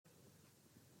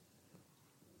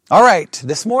All right,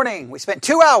 this morning we spent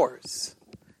 2 hours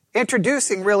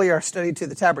introducing really our study to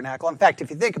the tabernacle. In fact, if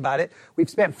you think about it, we've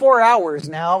spent 4 hours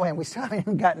now and we still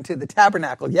haven't gotten to the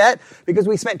tabernacle yet because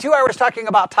we spent 2 hours talking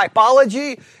about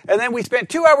typology and then we spent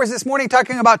 2 hours this morning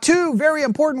talking about two very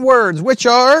important words, which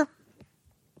are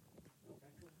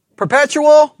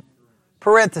perpetual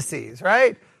parentheses,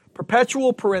 right?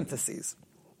 Perpetual parentheses.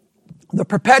 The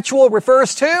perpetual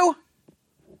refers to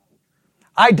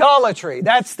idolatry.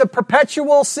 That's the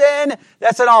perpetual sin.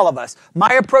 That's in all of us.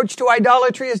 My approach to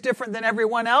idolatry is different than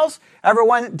everyone else.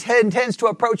 Everyone tends to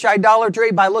approach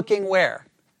idolatry by looking where?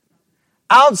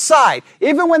 Outside.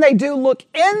 Even when they do look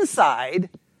inside,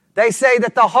 they say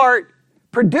that the heart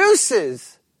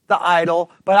produces the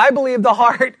idol, but I believe the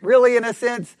heart really, in a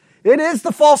sense, it is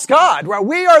the false god, right?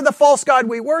 We are the false god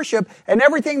we worship, and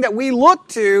everything that we look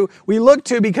to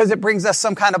because it brings us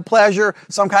some kind of pleasure,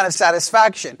 some kind of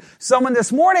satisfaction. Someone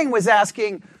this morning was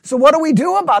asking, so what do we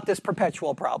do about this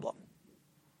perpetual problem?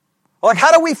 Like,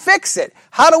 how do we fix it?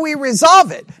 How do we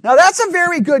resolve it? Now, that's a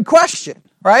very good question,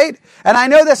 right? And I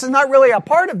know this is not really a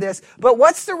part of this, but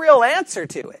what's the real answer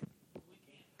to it?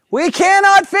 We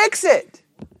cannot fix it.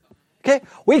 Okay?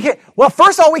 Well,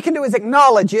 first all we can do is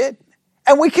acknowledge it.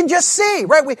 And we can just see,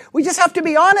 right? We just have to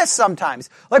be honest sometimes.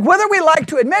 Like whether we like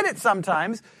to admit it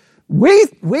sometimes, we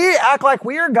act like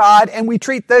we are God and we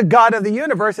treat the God of the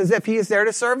universe as if he is there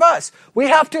to serve us. We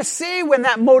have to see when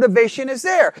that motivation is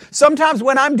there. Sometimes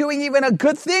when I'm doing even a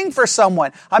good thing for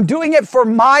someone, I'm doing it for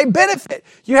my benefit.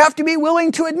 You have to be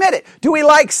willing to admit it. Do we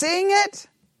like seeing it?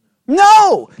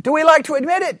 No. Do we like to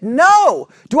admit it? No.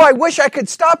 Do I wish I could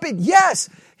stop it? Yes.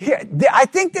 I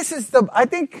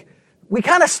think we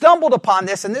kind of stumbled upon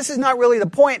this, and this is not really the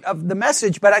point of the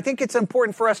message, but I think it's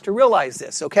important for us to realize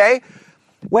this, okay?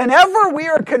 Whenever we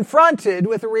are confronted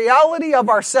with the reality of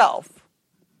ourself,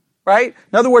 right?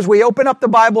 In other words, we open up the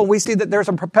Bible and we see that there's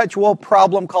a perpetual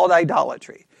problem called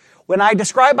idolatry. When I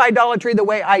describe idolatry the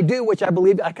way I do, which I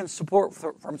believe I can support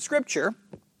from Scripture,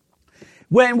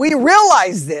 when we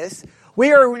realize this,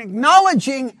 we are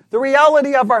acknowledging the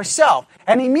reality of ourselves.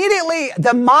 And immediately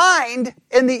the mind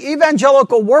in the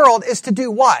evangelical world is to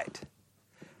do what?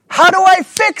 How do I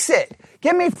fix it?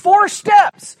 Give me 4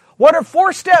 steps. What are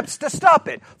 4 steps to stop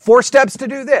it? 4 steps to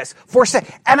do this. 4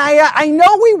 steps. And I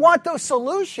know we want those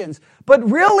solutions, but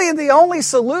really the only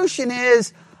solution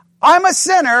is I'm a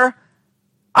sinner.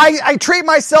 I treat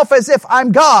myself as if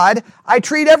I'm God. I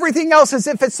treat everything else as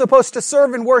if it's supposed to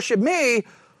serve and worship me.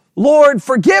 Lord,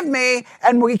 forgive me,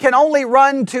 and we can only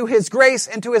run to his grace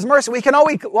and to his mercy. We can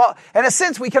only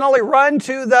run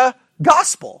to the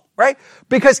gospel, right?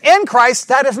 Because in Christ,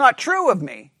 that is not true of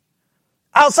me.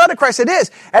 Outside of Christ, it is.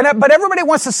 But everybody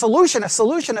wants a solution.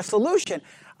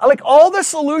 Like all the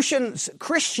solutions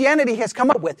Christianity has come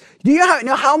up with. Do you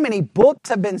know how many books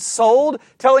have been sold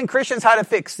telling Christians how to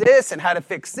fix this and how to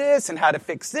fix this and how to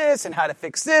fix this and how to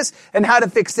fix this and how to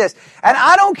fix this? And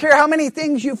I don't care how many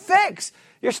things you fix.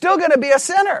 You're still going to be a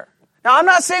sinner. Now, I'm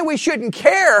not saying we shouldn't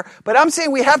care, but I'm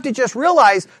saying we have to just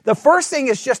realize the first thing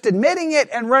is just admitting it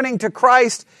and running to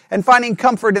Christ and finding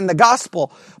comfort in the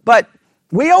gospel. But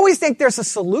we always think there's a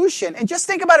solution. And just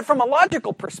think about it from a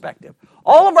logical perspective.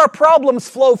 All of our problems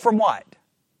flow from what?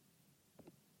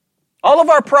 All of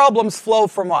our problems flow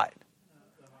from what?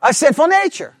 A sinful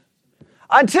nature.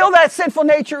 Until that sinful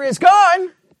nature is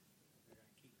gone,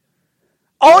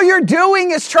 all you're doing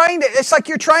is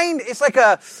you're trying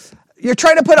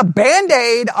to put a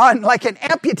Band-Aid on like an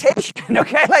amputation,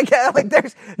 okay?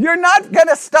 You're not going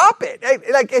to stop it.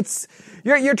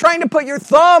 You're trying to put your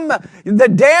thumb, the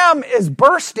dam is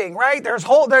bursting, right?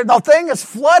 The thing is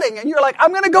flooding and you're like, I'm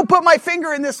going to go put my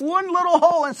finger in this one little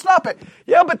hole and stop it.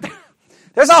 Yeah, but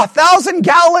there's 1,000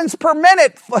 gallons per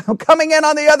minute coming in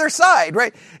on the other side,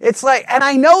 right? It's like, and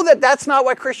I know that that's not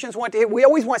what Christians want to hear. We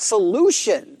always want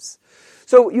solutions.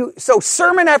 So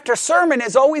sermon after sermon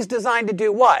is always designed to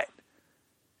do what?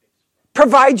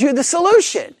 Provide you the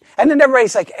solution. And then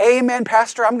everybody's like, amen,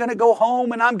 Pastor, I'm going to go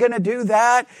home and I'm going to do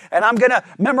that. And I'm going to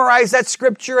memorize that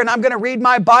scripture and I'm going to read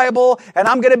my Bible and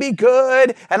I'm going to be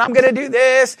good and I'm going to do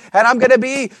this and I'm going to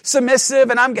be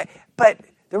submissive but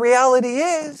the reality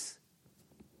is,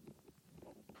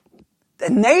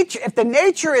 if the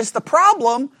nature is the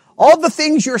problem, all the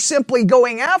things you're simply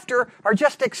going after are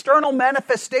just external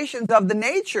manifestations of the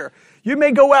nature. You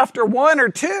may go after 1 or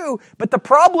 2, but the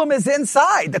problem is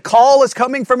inside. The call is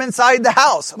coming from inside the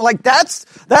house. I'm like, that's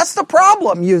the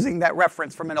problem, using that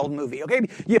reference from an old movie, okay?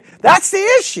 That's the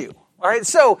issue, all right?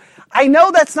 So I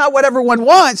know that's not what everyone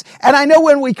wants, and I know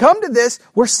when we come to this,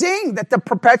 we're seeing that the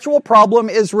perpetual problem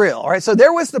is real, all right? So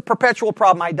there was the perpetual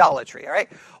problem, idolatry, all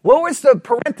right? What was the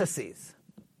parentheses?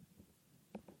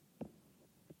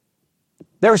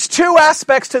 There's two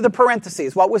aspects to the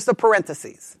parentheses. What was the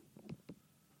parentheses?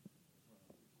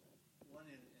 One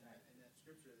in that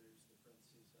scripture, there's the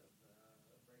parentheses of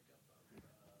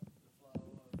breakup of the flow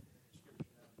of the description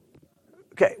of.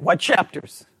 Okay, what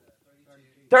chapters?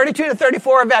 32 to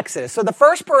 34 of Exodus. So the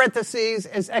first parentheses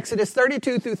is Exodus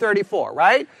 32 through 34,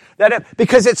 right?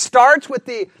 Because it starts with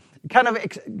the kind of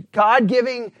God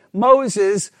giving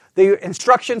Moses the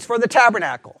instructions for the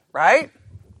tabernacle, right?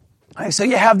 Right, so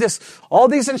you have all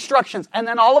these instructions, and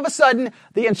then all of a sudden,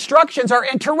 the instructions are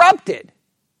interrupted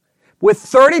with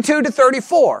 32 to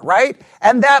 34, right?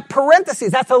 And that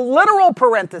parentheses, that's a literal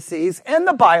parentheses in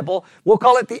the Bible. We'll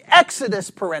call it the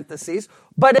Exodus parentheses,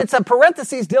 but it's a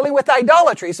parentheses dealing with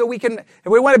idolatry. So if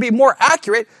we want to be more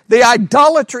accurate, the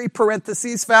idolatry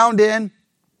parentheses found in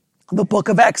the book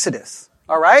of Exodus,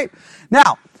 all right?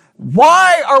 Now,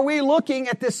 why are we looking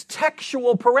at this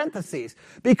textual parentheses?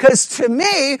 Because to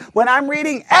me, when I'm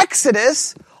reading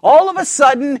Exodus, all of a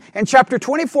sudden, in chapter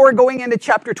 24 going into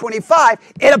chapter 25,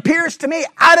 it appears to me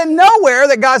out of nowhere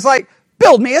that God's like,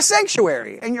 build me a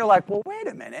sanctuary. And you're like, well, wait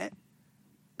a minute.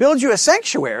 Build you a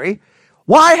sanctuary?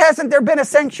 Why hasn't there been a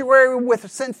sanctuary with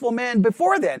sinful men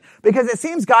before then? Because it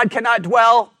seems God cannot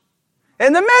dwell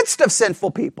in the midst of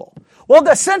sinful people. Well,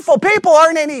 the sinful people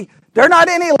they're not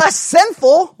any less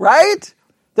sinful, right?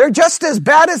 They're just as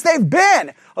bad as they've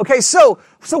been. Okay, so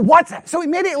what's that? So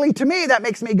immediately to me, that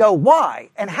makes me go, why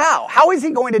and how? How is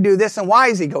he going to do this and why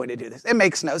is he going to do this? It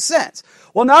makes no sense.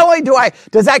 Well, not only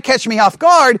does that catch me off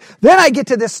guard, then I get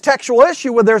to this textual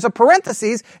issue where there's a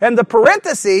parentheses, and the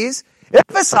parentheses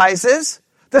emphasizes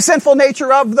the sinful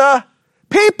nature of the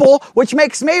people, which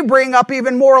makes me bring up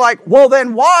even more like, well,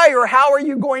 then why or how are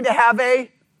you going to have a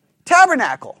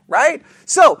tabernacle, right?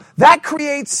 So that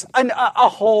creates a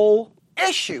whole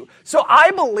issue. So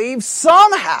I believe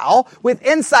somehow with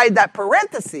inside that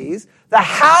parentheses, the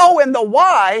how and the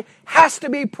why has to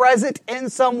be present in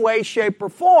some way, shape, or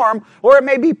form, or it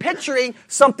may be picturing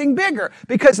something bigger.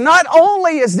 Because not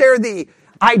only is there the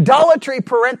idolatry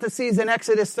parentheses in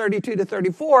Exodus 32 to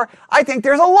 34, I think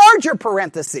there's a larger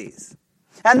parentheses.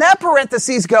 And that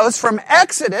parentheses goes from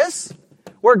Exodus,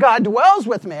 where God dwells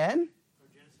with men,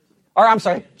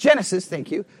 Genesis, thank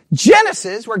you.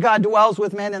 Genesis, where God dwells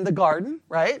with men in the garden,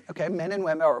 right? Okay, men and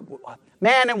women, or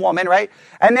man and woman, right?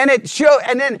 And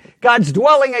then God's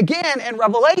dwelling again in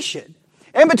Revelation.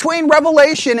 In between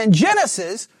Revelation and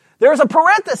Genesis, there's a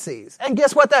parentheses. And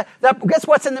guess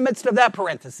what's in the midst of that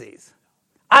parentheses?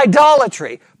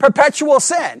 Idolatry, perpetual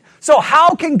sin. So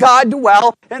how can God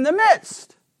dwell in the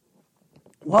midst?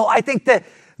 Well, I think that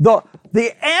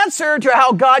the answer to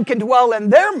how God can dwell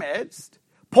in their midst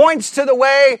points to the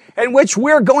way in which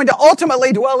we're going to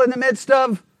ultimately dwell in the midst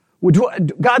of,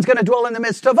 God's going to dwell in the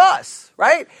midst of us,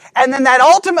 right? And then that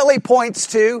ultimately points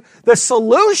to the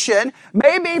solution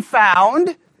may be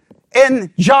found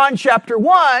in John chapter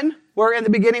 1, where in the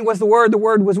beginning was the Word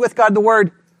was with God, the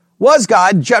Word was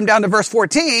God. Jump down to verse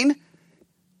 14.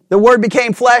 The Word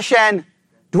became flesh and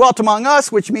dwelt among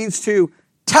us, which means to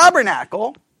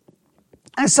tabernacle.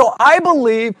 And so I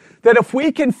believe that if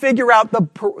we can figure out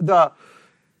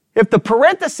if the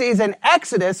parentheses in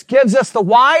Exodus gives us the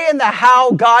why and the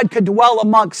how God could dwell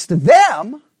amongst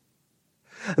them,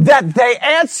 that the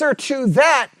answer to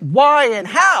that why and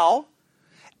how,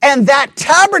 and that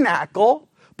tabernacle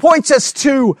points us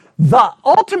to the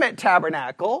ultimate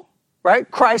tabernacle, right?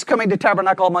 Christ coming to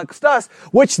tabernacle amongst us,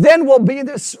 which then will be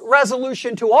this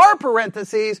resolution to our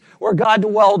parentheses where God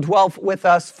will dwell with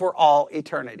us for all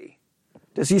eternity.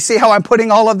 Does you see how I'm putting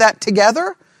all of that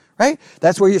together? Right?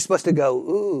 That's where you're supposed to go,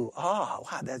 ooh, oh,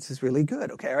 wow, this is really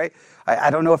good. Okay, right? I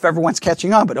don't know if everyone's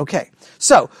catching on, but okay.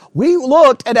 So, we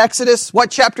looked at Exodus. What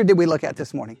chapter did we look at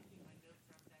this morning?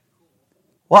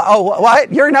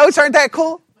 What? Your notes aren't that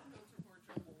cool?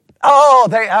 Oh,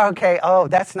 okay. Oh,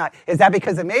 that's not. Is that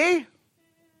because of me?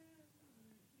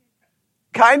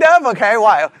 Kind of? Okay,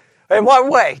 why? In what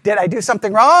way? Did I do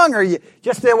something wrong, or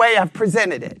just the way I've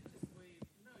presented it?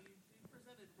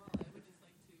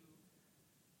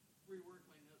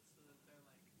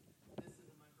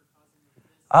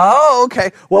 Oh,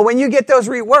 okay. Well, when you get those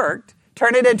reworked,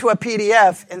 turn it into a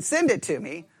PDF and send it to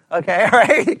me. Okay, all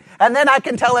right? And then I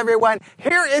can tell everyone,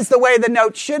 here is the way the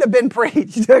notes should have been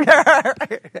preached. But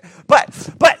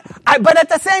at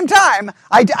the same time,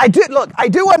 I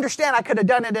do understand I could have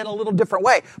done it in a little different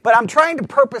way, but I'm trying to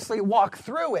purposely walk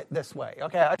through it this way.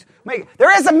 Okay,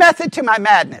 there is a method to my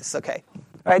madness. Okay,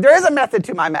 all right, there is a method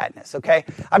to my madness. Okay,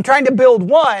 I'm trying to build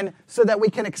one so that we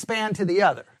can expand to the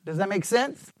other. Does that make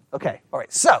sense? Okay, all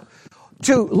right. So,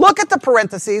 to look at the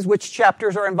parentheses, which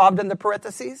chapters are involved in the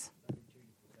parentheses?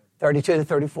 32 to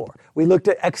 34. We looked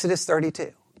at Exodus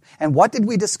 32. And what did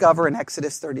we discover in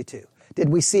Exodus 32? Did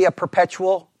we see a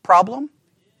perpetual problem?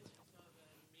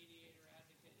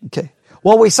 Okay.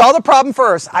 Well, we saw the problem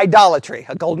first, idolatry,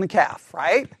 a golden calf,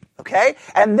 right? Okay.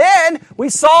 And then we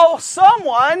saw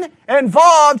someone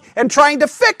involved in trying to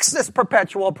fix this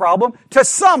perpetual problem to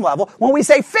some level. When we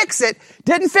say fix it,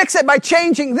 didn't fix it by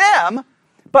changing them,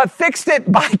 but fixed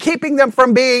it by keeping them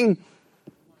from being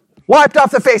wiped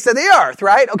off the face of the earth,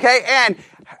 right? Okay.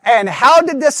 And how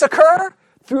did this occur?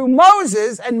 Through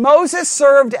Moses, and Moses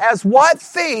served as what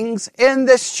things in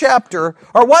this chapter,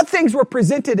 or what things were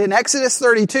presented in Exodus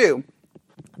 32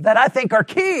 that I think are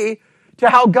key to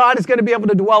how God is going to be able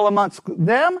to dwell amongst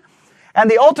them,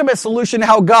 and the ultimate solution to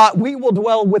how we will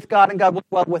dwell with God and God will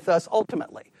dwell with us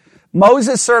ultimately.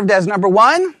 Moses served as, number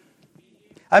one,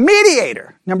 a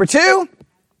mediator. Number two,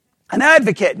 an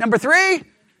advocate. Number three,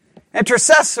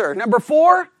 intercessor. Number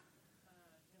four,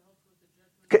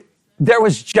 there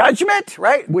was judgment,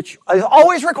 right? Which is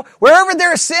always required. Wherever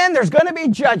there is sin, there's going to be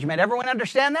judgment. Everyone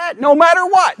understand that? No matter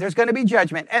what, there's going to be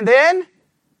judgment. And then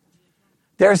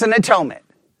there's an atonement.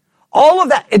 All of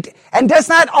that. And does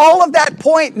not all of that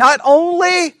point not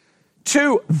only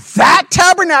to that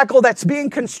tabernacle that's being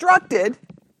constructed,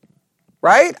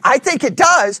 right? I think it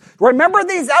does. Remember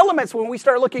these elements when we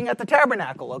start looking at the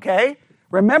tabernacle, okay?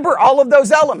 Remember all of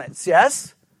those elements,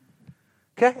 yes?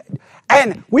 Okay.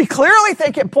 And we clearly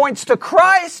think it points to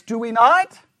Christ, do we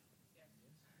not?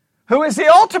 Who is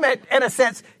the ultimate, in a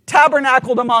sense,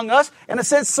 tabernacled among us, in a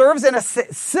sense serves in a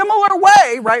similar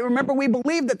way, right? Remember, we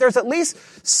believe that there's at least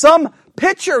some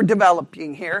picture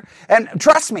developing here. And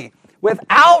trust me,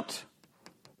 without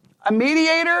a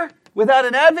mediator, without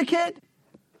an advocate,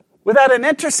 without an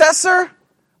intercessor,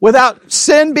 without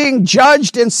sin being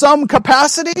judged in some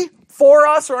capacity for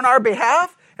us or on our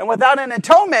behalf, and without an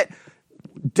atonement,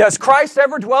 does Christ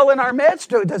ever dwell in our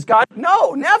midst? Does God?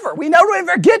 No, never. We never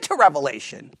ever get to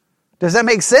Revelation. Does that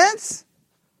make sense?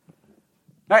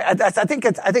 I think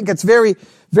it's very,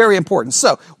 very important.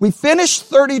 So we finished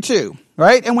 32,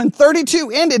 right? And when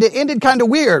 32 ended, it ended kind of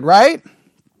weird, right?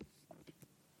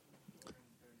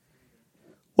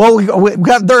 Well, we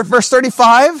got verse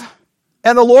 35.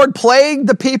 And the Lord plagued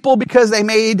the people because they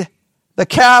made the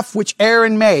calf which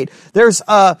Aaron made. There's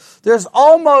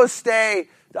almost a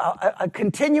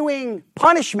continuing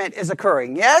punishment is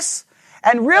occurring, yes?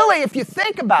 And really, if you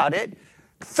think about it,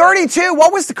 32,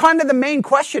 what was the main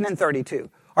question in 32?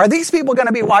 Are these people going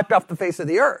to be wiped off the face of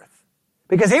the earth?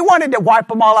 Because he wanted to wipe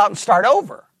them all out and start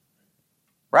over,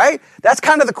 right? That's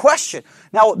kind of the question.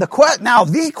 Now, the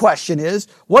question is,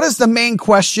 what is the main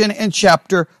question in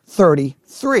chapter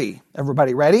 33?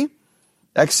 Everybody ready?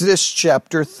 Exodus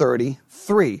chapter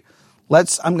 33. We're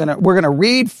going to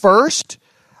read first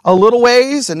a little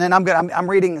ways, and then I'm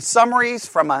reading summaries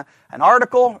from an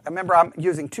article. Remember, I'm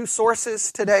using two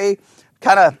sources today,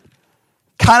 kind of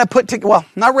put together. Well,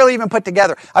 not really even put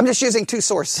together. I'm just using two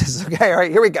sources. Okay, all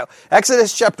right, here we go.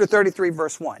 Exodus chapter 33,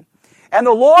 verse 1. And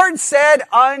the Lord said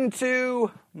unto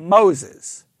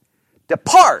Moses,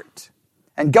 Depart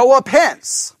and go up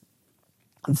hence,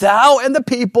 thou and the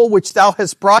people which thou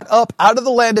hast brought up out of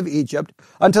the land of Egypt,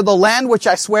 unto the land which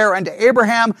I swear unto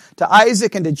Abraham, to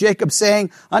Isaac, and to Jacob,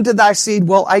 saying, Unto thy seed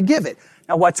will I give it.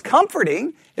 Now what's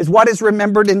comforting is what is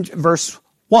remembered in verse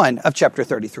 1 of chapter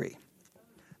 33.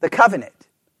 The covenant.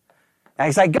 Now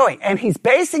he's like going, and is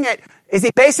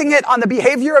he basing it on the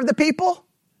behavior of the people?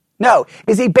 No.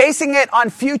 Is he basing it on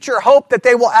future hope that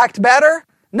they will act better?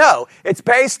 No. It's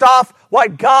based off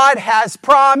what God has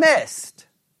promised.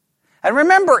 And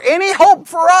remember, any hope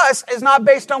for us is not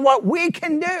based on what we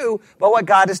can do, but what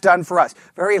God has done for us.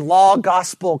 Very law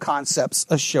gospel concepts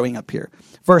are showing up here.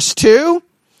 Verse 2,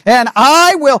 and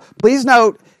I will, please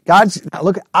note,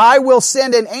 I will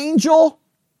send an angel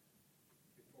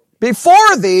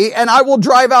before thee, and I will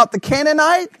drive out the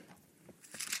Canaanite,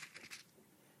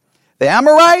 the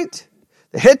Amorite,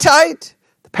 the Hittite,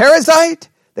 the Perizzite,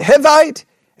 the Hivite,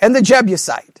 and the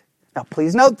Jebusite. Now,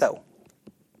 please note, though,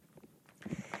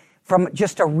 from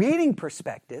just a reading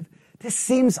perspective, this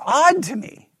seems odd to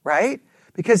me, right?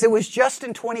 Because it was just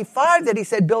in 25 that he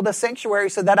said, build a sanctuary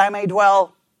so that I may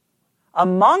dwell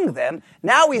among them.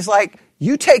 Now he's like,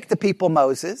 you take the people,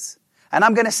 Moses, and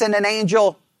I'm going to send an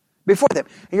angel before them.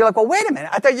 And you're like, well, wait a minute.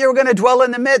 I thought you were going to dwell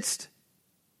in the midst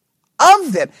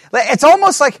of them. It's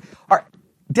almost like,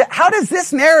 how does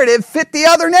this narrative fit the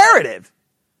other narrative?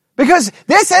 Because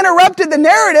this interrupted the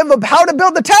narrative of how to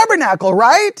build the tabernacle,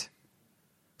 right?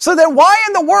 So then why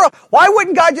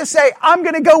wouldn't God just say, I'm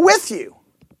going to go with you?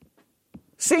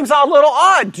 Seems a little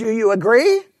odd. Do you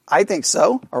agree? I think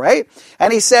so. All right.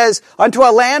 And he says, unto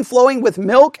a land flowing with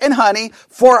milk and honey,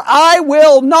 for I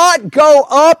will not go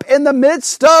up in the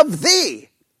midst of thee.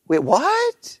 Wait,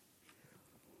 what?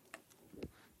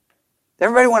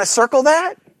 Everybody want to circle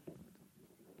that?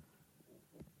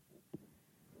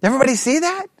 Everybody see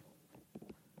that?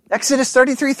 Exodus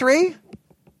 33:3?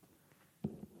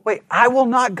 Wait, I will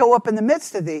not go up in the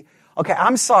midst of thee. Okay,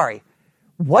 I'm sorry.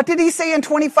 What did he say in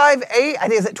 25:8? I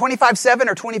think, is it 25:7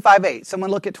 or 25:8?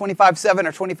 Someone look at 25:7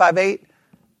 or 25:8.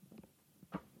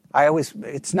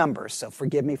 It's numbers, so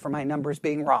forgive me for my numbers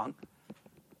being wrong.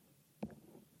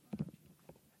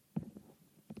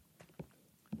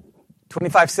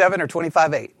 25:7 or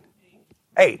 25:8?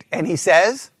 8. And he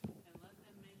says?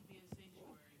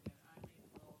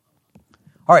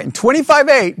 All right, in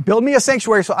 25:8, build me a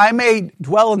sanctuary so I may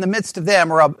dwell in the midst of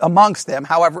them or amongst them.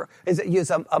 However, is it used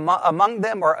among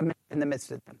them or in the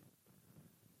midst of them?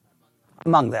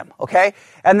 Among them, okay?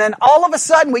 And then all of a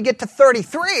sudden we get to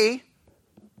 33,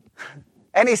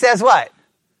 and he says what?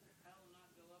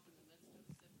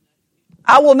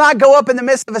 I will not go up in the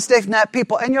midst of a stiff-necked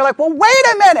people. And you're like, well, wait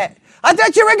a minute. I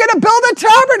thought you were going to build a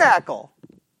tabernacle.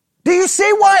 Do you see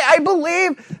why I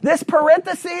believe this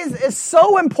parenthesis is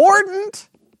so important?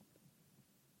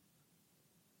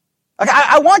 Okay,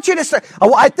 I want you to start.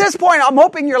 At this point, I'm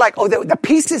hoping you're like, oh, the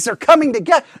pieces are coming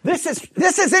together. This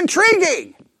is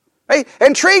intriguing. Right?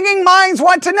 Intriguing minds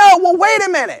want to know, well, wait a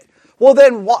minute. Well,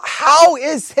 then how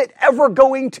is it ever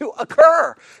going to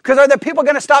occur? Because are the people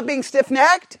going to stop being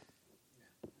stiff-necked?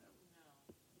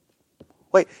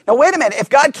 Wait a minute. If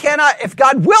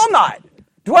God will not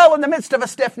dwell in the midst of a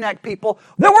stiff-necked people,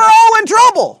 then we're all in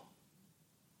trouble.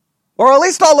 Or at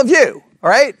least all of you. All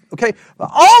right? Okay?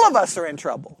 All of us are in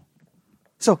trouble.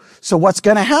 So what's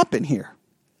going to happen here?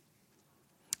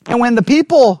 And when the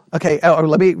people,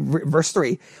 verse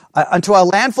 3, unto a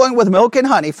land flowing with milk and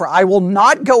honey, for I will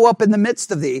not go up in the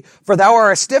midst of thee, for thou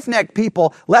art a stiff-necked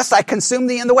people, lest I consume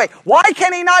thee in the way. Why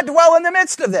can he not dwell in the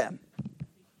midst of them?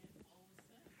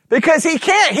 Because he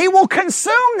can't. He will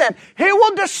consume them. He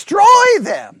will destroy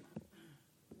them.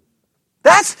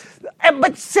 But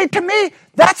see, to me,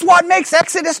 that's what makes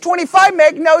Exodus 25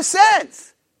 make no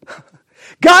sense.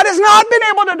 God has not been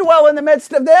able to dwell in the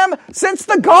midst of them since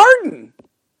the garden.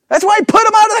 That's why he put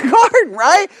them out of the garden,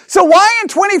 right? So why in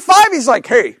 25 he's like,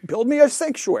 hey, build me a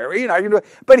sanctuary.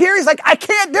 But here he's like, I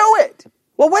can't do it.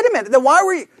 Well, wait a minute. Then why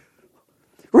were you?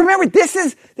 Remember, this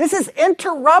is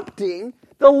interrupting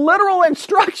the literal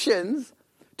instructions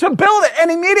to build it.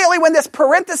 And immediately when this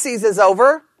parenthesis is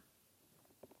over,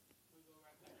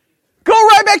 go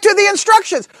right back to the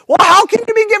instructions. Well, how can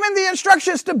you be given the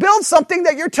instructions to build something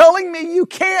that you're telling me you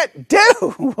can't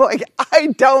do? Like, I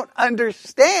don't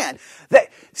understand.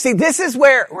 See, this is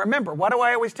where, remember, what do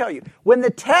I always tell you? When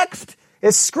the text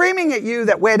is screaming at you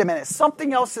that, wait a minute,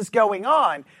 something else is going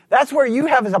on, that's where you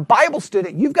have, as a Bible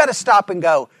student, you've got to stop and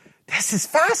go, this is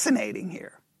fascinating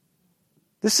here.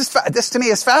 This to me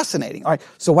is fascinating. All right,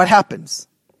 so what happens?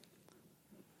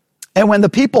 And when the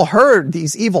people heard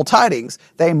these evil tidings,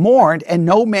 they mourned, and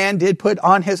no man did put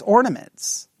on his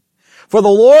ornaments. For the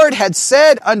Lord had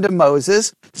said unto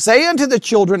Moses, say unto the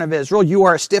children of Israel, you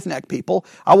are a stiff-necked people.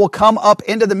 I will come up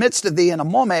into the midst of thee in a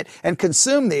moment and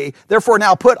consume thee. Therefore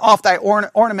now put off thy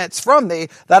ornaments from thee,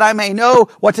 that I may know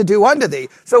what to do unto thee.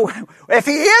 So if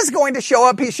he is going to show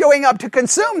up, he's showing up to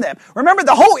consume them. Remember,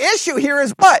 the whole issue here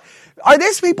is what? Are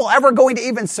these people ever going to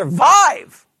even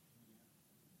survive?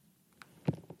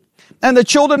 And the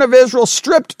children of Israel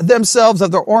stripped themselves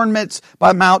of their ornaments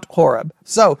by Mount Horeb.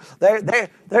 So they're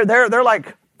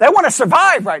like, they want to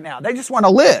survive right now. They just want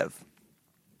to live.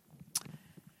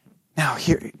 Now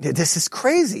here, this is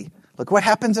crazy. Look what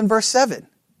happens in verse 7.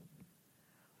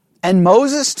 And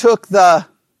Moses took verse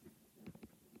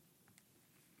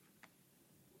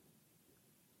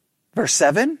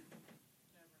 7,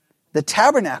 the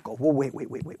tabernacle. Well, wait. Wait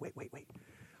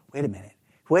a minute.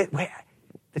 Wait.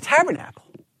 The tabernacle.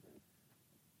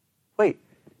 Wait,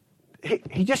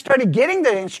 he just started getting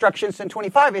the instructions in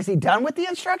 25. Is he done with the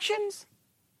instructions?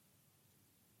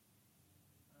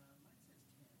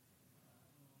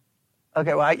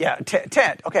 Okay, well, yeah,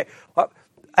 tent. Okay, well,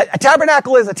 a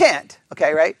tabernacle is a tent.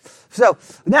 Okay, right? So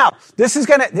now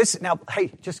now,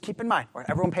 hey, just keep in mind,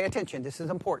 everyone pay attention. This is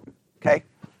important. Okay,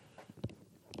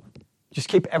 just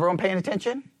keep everyone paying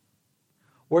attention.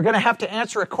 We're going to have to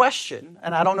answer a question,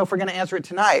 and I don't know if we're going to answer it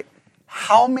tonight.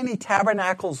 How many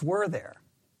tabernacles were there?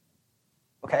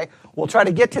 Okay, we'll try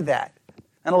to get to that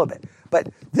in a little bit.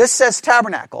 But this says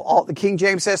tabernacle. The King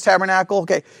James says tabernacle.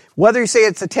 Okay, whether you say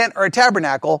it's a tent or a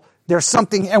tabernacle, there's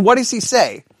something. And what does he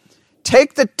say?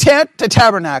 Take the tent to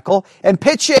tabernacle and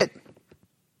pitch it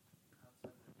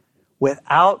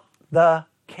without the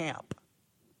camp.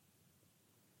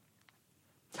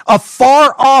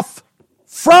 Afar off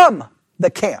from the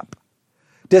camp.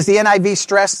 Does the NIV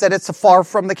stress that it's afar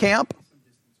from the camp?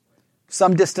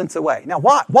 Some distance away. Now,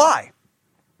 why?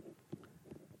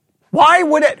 Why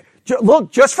would it?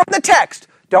 Look, just from the text.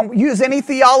 Don't use any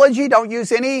theology. Don't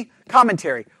use any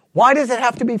commentary. Why does it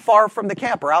have to be far from the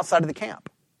camp or outside of the camp?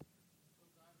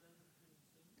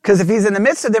 Because if he's in the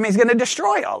midst of them, he's going to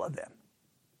destroy all of them.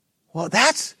 Well,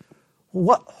 that's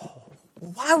what.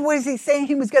 Why was he saying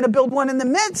he was going to build one in the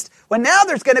midst when now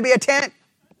there's going to be a tent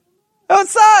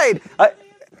outside?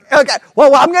 Okay.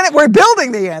 Well, we're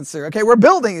building the answer. Okay, we're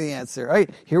building the answer. All right,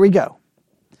 here we go.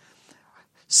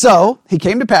 So he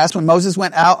came to pass when Moses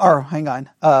went out,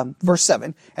 verse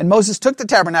 7, and Moses took the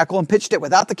tabernacle and pitched it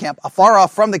without the camp, afar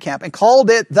off from the camp, and called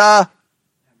it the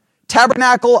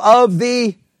tabernacle of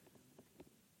the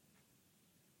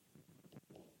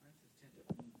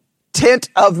tent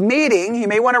of meeting. You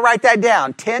may want to write that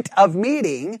down. Tent of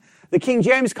meeting. The King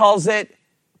James calls it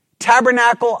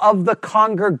tabernacle of the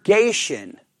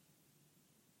congregation.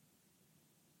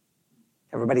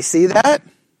 Everybody see that?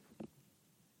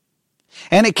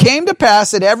 And it came to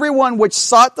pass that everyone which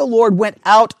sought the Lord went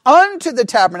out unto the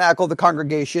tabernacle of the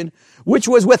congregation, which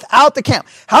was without the camp.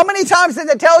 How many times does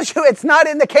it tell you it's not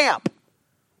in the camp?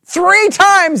 3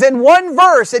 times in one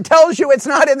verse it tells you it's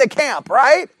not in the camp,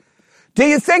 right? Do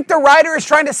you think the writer is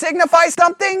trying to signify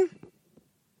something?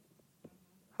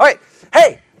 All right,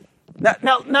 hey,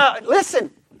 now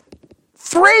listen.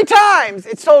 3 times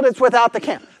it's told it's without the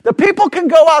camp. The people can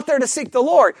go out there to seek the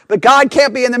Lord, but God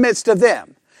can't be in the midst of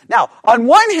them. Now, on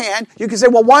one hand, you can say,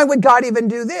 well, why would God even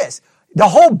do this? The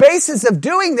whole basis of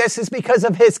doing this is because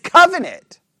of his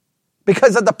covenant,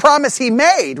 because of the promise he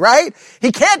made, right?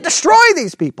 He can't destroy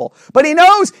these people, but he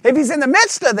knows if he's in the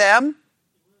midst of them,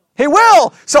 he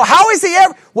will. So how is he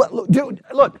ever... Well,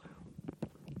 look,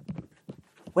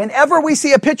 whenever we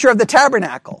see a picture of the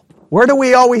tabernacle, where do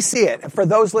we always see it? And for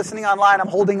those listening online, I'm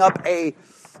holding up a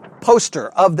poster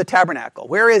of the tabernacle.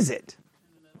 Where is it?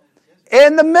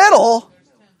 In the middle.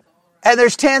 And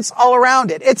there's tents all around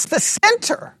it. It's the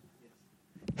center.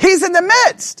 He's in the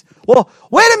midst. Well,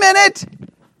 wait a minute.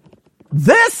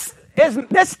 This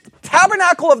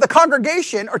tabernacle of the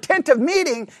congregation or tent of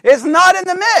meeting is not in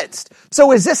the midst.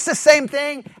 So is this the same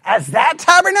thing as that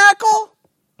tabernacle?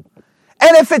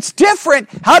 And if it's different,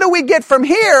 how do we get from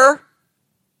here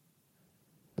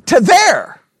to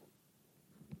there?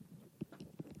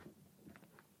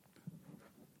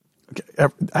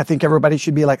 I think everybody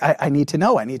should be like, I need to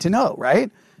know,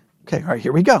 right? Okay, all right,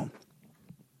 here we go.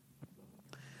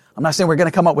 I'm not saying we're going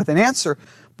to come up with an answer,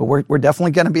 but we're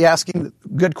definitely going to be asking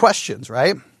good questions,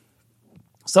 right?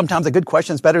 Sometimes a good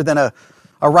question is better than a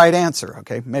right answer,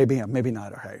 okay? Maybe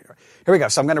not. All right. Here we go.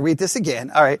 So I'm going to read this again.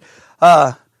 All right.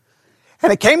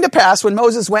 And it came to pass when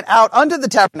Moses went out unto the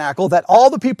tabernacle that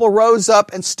all the people rose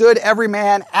up and stood every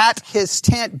man at his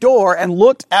tent door and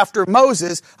looked after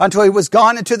Moses until he was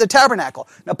gone into the tabernacle.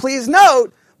 Now please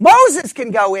note, Moses can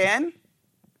go in.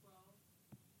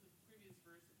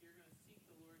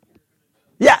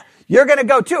 Yeah, you're going to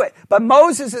go to it. But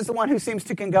Moses is the one who seems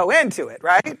to can go into it,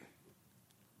 right?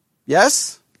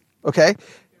 Yes? Okay.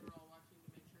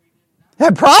 Yeah,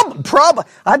 probably.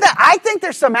 I think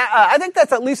there's some. I think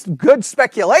that's at least good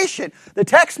speculation. The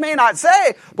text may not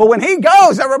say, but when he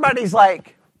goes, everybody's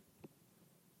like,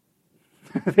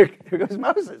 "There goes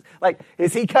Moses." Like,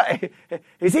 is he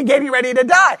getting ready to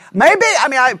die? Maybe. I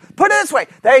mean, I put it this way: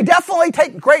 they definitely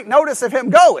take great notice of him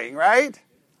going. Right?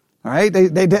 All right. They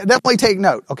definitely take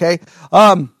note. Okay.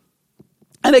 And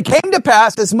it came to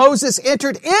pass as Moses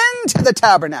entered into the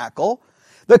tabernacle,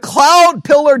 the cloud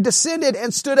pillar descended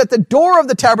and stood at the door of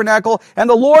the tabernacle, and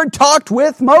the Lord talked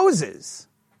with Moses.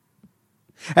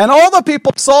 And all the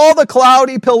people saw the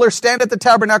cloudy pillar stand at the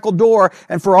tabernacle door,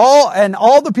 and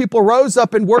all the people rose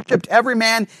up and worshipped every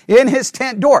man in his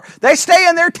tent door. They stay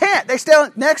in their tent. They stay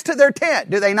next to their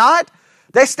tent, do they not?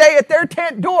 They stay at their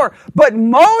tent door. But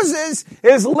Moses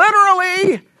is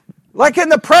literally like in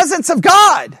the presence of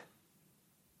God.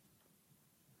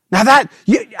 Now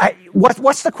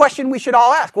what's the question we should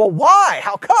all ask? Well, why?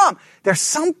 How come? There's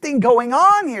something going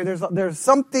on here. There's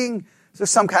some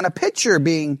kind of picture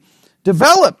being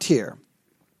developed here.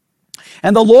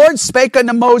 And the Lord spake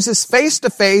unto Moses face to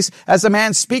face as a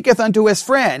man speaketh unto his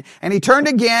friend. And he turned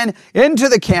again into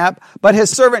the camp, but his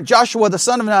servant Joshua the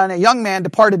son of Nun, a young man,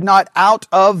 departed not out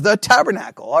of the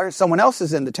tabernacle. Or someone else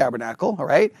is in the tabernacle, all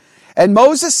right? And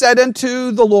Moses said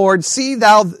unto the Lord, See,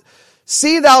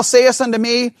 thou sayest unto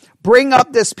me, bring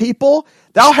up this people.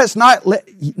 Thou hast not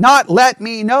let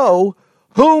me know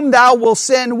whom thou wilt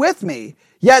send with me.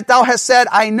 Yet thou hast said,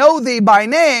 I know thee by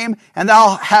name, and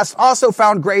thou hast also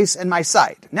found grace in my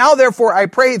sight. Now therefore I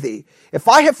pray thee, if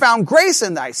I have found grace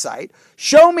in thy sight,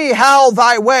 show me how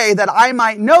thy way, that I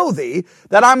might know thee,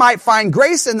 that I might find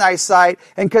grace in thy sight,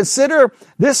 and consider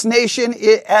this nation,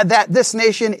 that this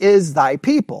nation is thy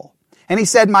people. And he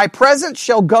said, my presence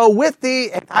shall go with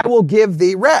thee, and I will give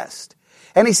thee rest.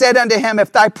 And he said unto him,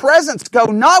 if thy presence go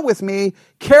not with me,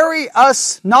 carry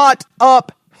us not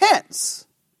up hence.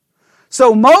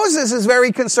 So Moses is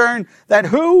very concerned that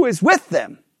who is with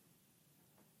them?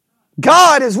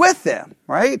 God is with them,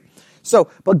 right? So,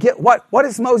 but what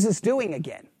is Moses doing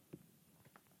again?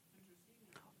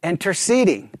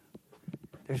 Interceding.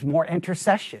 There's more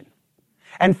intercession.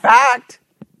 In fact,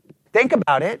 think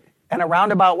about it in a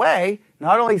roundabout way.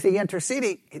 Not only is he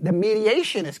interceding, the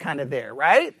mediation is kind of there,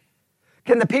 right?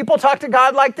 Can the people talk to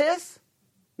God like this?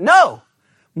 No.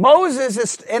 Moses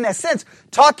is, in a sense,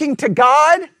 talking to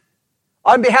God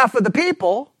on behalf of the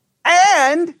people,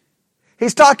 and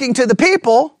he's talking to the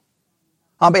people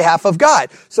on behalf of God.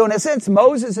 So in a sense,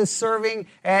 Moses is serving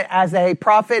as a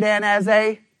prophet and as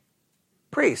a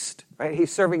priest, right?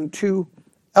 He's serving two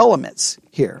elements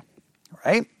here,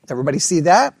 right? Everybody see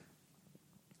that?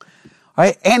 All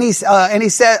right, and he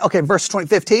said, okay, verse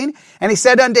 15, and he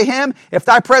said unto him, if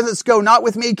thy presence go not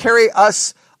with me, carry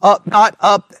us up, not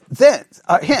up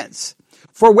hence.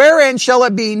 For wherein shall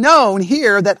it be known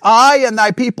here that I and thy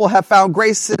people have found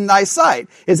grace in thy sight?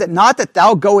 Is it not that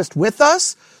thou goest with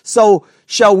us? So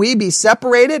shall we be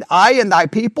separated, I and thy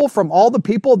people, from all the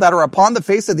people that are upon the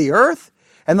face of the earth?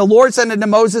 And the Lord said unto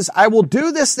Moses, I will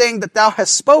do this thing that thou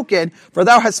hast spoken, for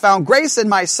thou hast found grace in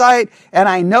my sight, and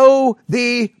I know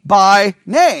thee by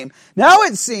name. Now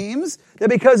it seems that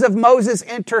because of Moses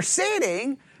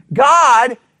interceding,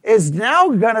 God is now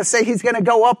going to say he's going to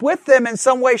go up with them in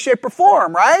some way, shape, or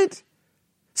form, right?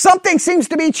 Something seems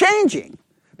to be changing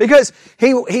because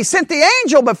he sent the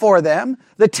angel before them.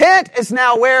 The tent is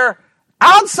now where?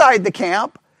 Outside the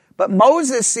camp, but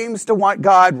Moses seems to want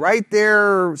God right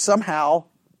there somehow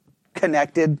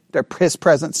connected, his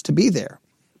presence to be there.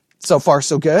 So far,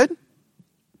 so good.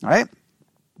 All right.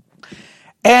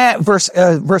 And verse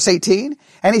 18,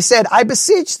 and he said, I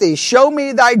beseech thee, show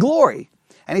me thy glory.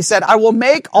 And he said, I will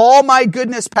make all my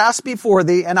goodness pass before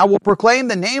thee, and I will proclaim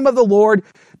the name of the Lord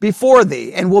before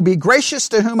thee, and will be gracious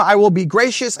to whom I will be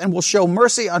gracious, and will show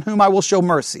mercy on whom I will show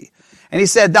mercy. And he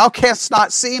said, thou canst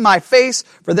not see my face,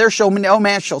 for there shall no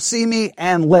man shall see me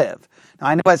and live. Now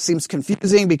I know that seems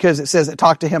confusing because it says it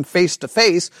talked to him face to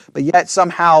face, but yet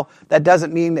somehow that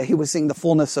doesn't mean that he was seeing the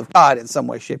fullness of God in some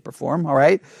way, shape, or form, all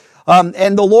right?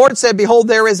 And the Lord said, behold,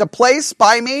 there is a place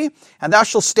by me, and thou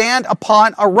shalt stand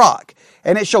upon a rock.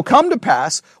 And it shall come to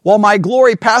pass, while my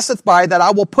glory passeth by, that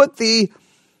I will put thee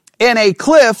in a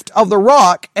cleft of the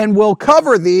rock, and will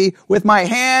cover thee with my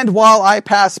hand while I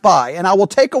pass by. And I will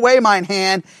take away mine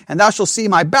hand, and thou shalt see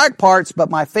my back parts,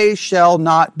 but my face shall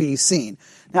not be seen.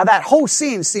 Now that whole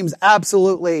scene seems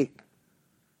absolutely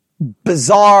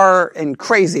bizarre and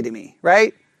crazy to me,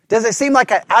 right? Does it seem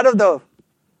like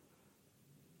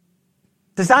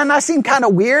does that not seem kind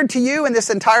of weird to you in this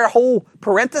entire whole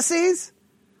parentheses?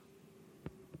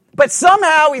 But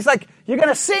somehow he's like, you're going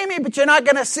to see me, but you're not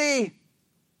going to see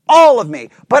all of me.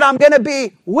 But I'm going to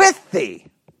be with thee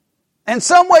in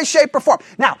some way, shape, or form.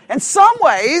 Now, in some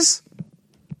ways,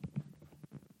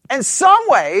 I'm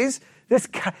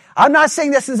not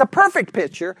saying this is a perfect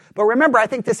picture, but remember, I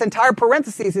think this entire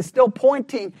parenthesis is still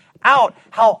pointing out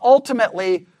how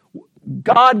ultimately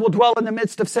God will dwell in the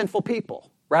midst of sinful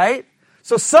people, right?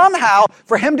 So somehow,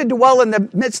 for him to dwell in the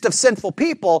midst of sinful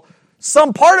people,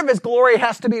 some part of his glory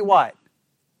has to be what?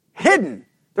 Hidden.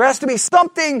 There has to be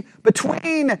something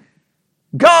between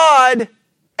God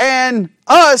and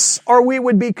us, or we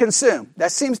would be consumed.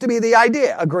 That seems to be the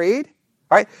idea. Agreed?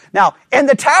 All right. Now, in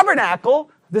the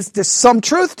tabernacle, there's some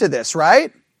truth to this,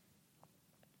 right?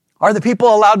 Are the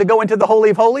people allowed to go into the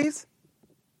Holy of Holies?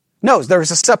 No,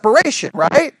 there's a separation,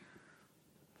 right?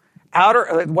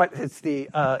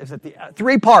 Is it the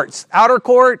three parts? Outer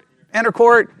court, inner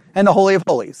court, and the Holy of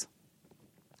Holies.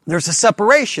 There's a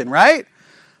separation, right?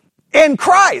 In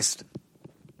Christ,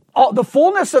 the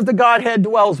fullness of the Godhead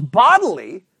dwells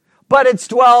bodily, but it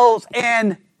dwells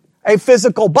in a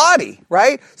physical body,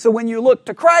 right? So when you look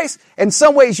to Christ, in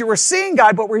some ways you were seeing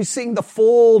God, but were you seeing the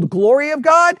full glory of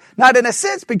God? Not in a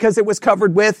sense, because it was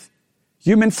covered with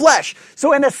human flesh.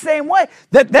 So in the same way,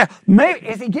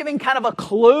 is he giving kind of a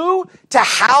clue to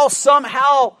how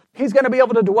somehow he's going to be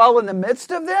able to dwell in the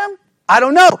midst of them? I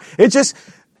don't know. It's just,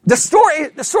 the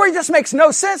story just makes no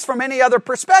sense from any other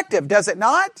perspective, does it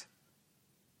not?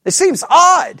 It seems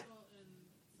odd.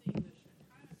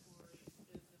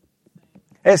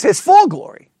 As his full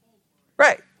glory.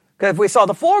 Right. Because if we saw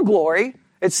the full glory,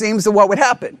 it seems that what would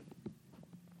happen?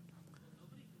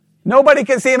 Nobody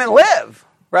can see him and live.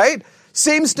 Right?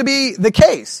 Seems to be the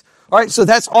case. All right, so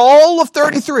that's all of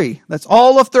 33. That's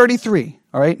all of 33.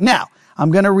 All right, now,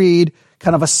 I'm going to read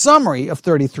kind of a summary of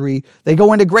 33. They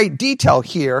go into great detail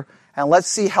here, and let's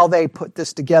see how they put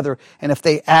this together and if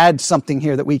they add something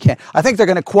here that we can. I think they're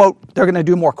going to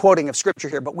do more quoting of Scripture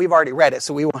here, but we've already read it,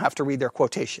 so we won't have to read their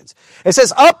quotations. It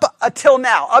says, up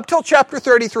till chapter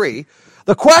 33,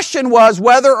 the question was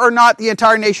whether or not the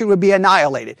entire nation would be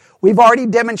annihilated. We've already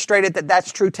demonstrated that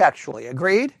that's true textually.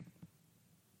 Agreed?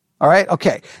 All right,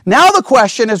 okay. Now the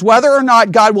question is whether or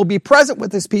not God will be present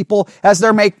with his people as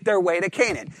they make their way to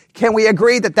Canaan. Can we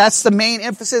agree that that's the main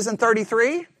emphasis in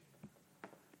 33?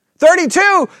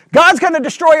 32, God's going to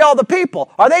destroy all the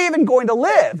people. Are they even going to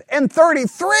live? In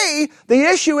 33, the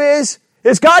issue is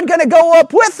God going to go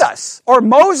up with us? Or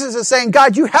Moses is saying,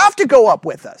 God, you have to go up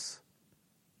with us.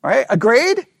 All right,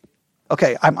 agreed?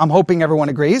 Okay, I'm hoping everyone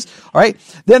agrees. All right,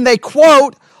 then they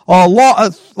quote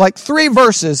like 3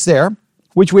 verses there,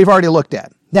 which we've already looked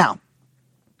at. Now,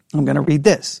 I'm going to read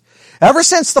this. Ever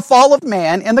since the fall of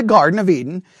man in the Garden of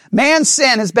Eden, man's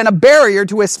sin has been a barrier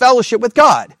to his fellowship with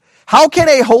God. How can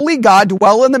a holy God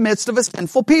dwell in the midst of a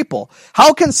sinful people?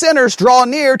 How can sinners draw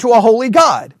near to a holy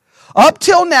God? Up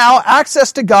till now,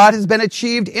 access to God has been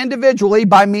achieved individually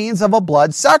by means of a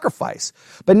blood sacrifice.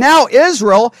 But now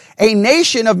Israel, a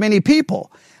nation of many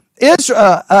people,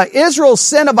 Israel's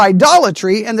sin of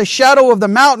idolatry in the shadow of the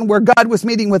mountain where God was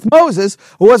meeting with Moses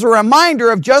was a reminder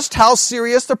of just how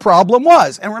serious the problem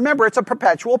was. And remember, it's a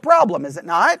perpetual problem, is it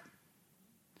not?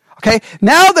 Okay,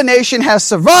 now the nation has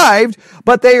survived,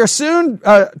 but they are soon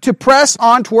to press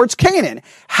on towards Canaan.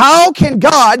 How can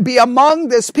God be among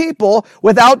this people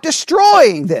without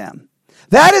destroying them?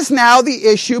 That is now the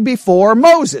issue before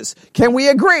Moses. Can we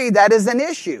agree that is an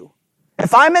issue?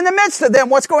 If I'm in the midst of them,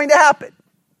 what's going to happen?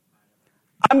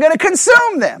 I'm going to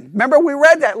consume them. Remember, we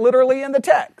read that literally in the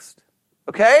text.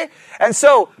 Okay? And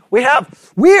so we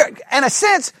have in a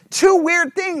sense, 2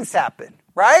 weird things happen,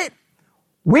 right?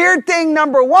 Weird thing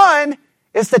number 1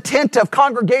 is the tent of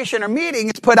congregation or meeting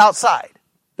is put outside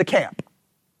the camp.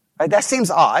 Right? That seems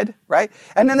odd, right?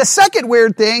 And then the second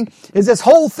weird thing is this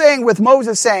whole thing with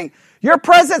Moses saying, your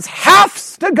presence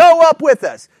has to go up with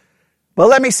us, but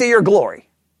let me see your glory.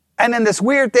 And then this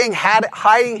weird thing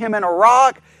hiding him in a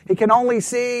rock. He can only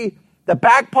see the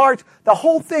back parts. The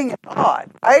whole thing is odd,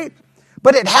 right?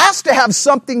 But it has to have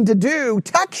something to do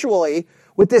textually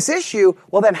with this issue.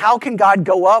 Well, then how can God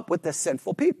go up with the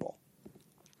sinful people?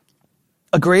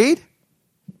 Agreed?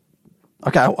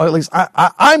 Okay, or at least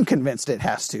I'm convinced it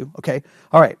has to. Okay,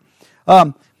 all right.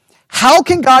 How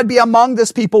can God be among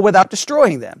this people without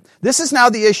destroying them? This is now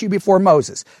the issue before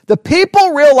Moses. The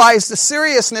people realize the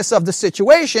seriousness of the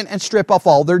situation and strip off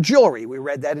all their jewelry. We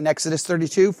read that in Exodus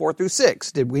 32,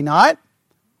 4-6, did we not?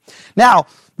 Now,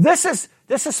 this is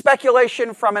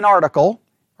speculation from an article.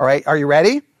 All right, are you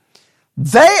ready?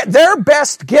 Their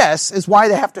best guess is why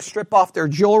they have to strip off their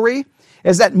jewelry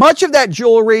is that much of that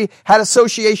jewelry had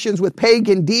associations with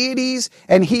pagan deities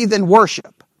and heathen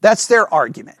worship. That's their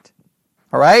argument.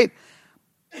 All right?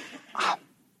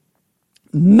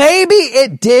 Maybe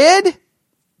it did.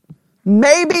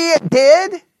 Maybe it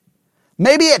did.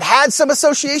 Maybe it had some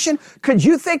association. Could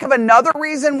you think of another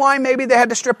reason why maybe they had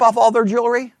to strip off all their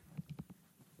jewelry?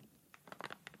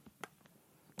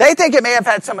 They think it may have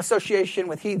had some association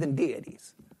with heathen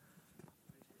deities.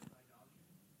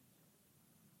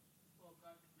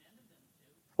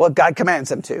 Well, God commands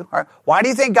them to. All right. Why do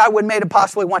you think God would maybe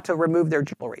possibly want to remove their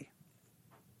jewelry?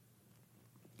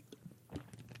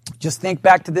 Just think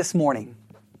back to this morning.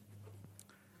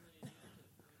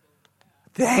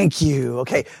 Thank you.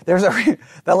 Okay,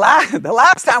 the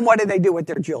last time, what did they do with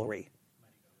their jewelry?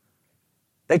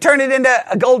 They turned it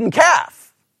into a golden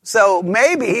calf. So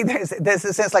maybe there's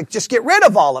a sense like just get rid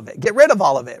of all of it. Get rid of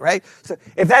all of it, right? So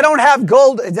if they don't have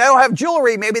gold, if they don't have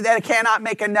jewelry, maybe they cannot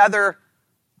make another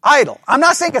idol. I'm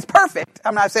not saying it's perfect.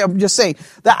 I'm just saying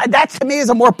that to me is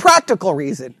a more practical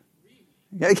reason.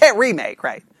 You can't remake,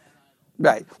 right?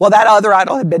 Right. Well, that other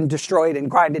idol had been destroyed and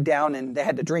grinded down and they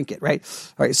had to drink it, right?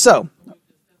 All right, so.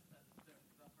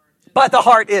 But the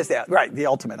heart is that, right, the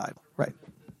ultimate idol, right?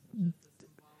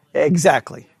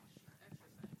 Exactly.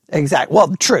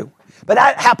 Well, true. But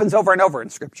that happens over and over in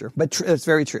Scripture. But it's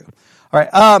very true. All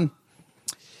right.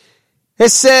 It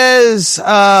says,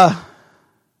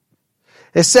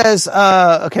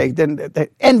 okay, then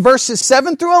in verses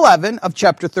 7-11 of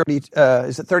chapter 30,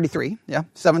 is it 33? Yeah,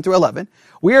 7-11.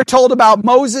 We are told about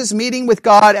Moses meeting with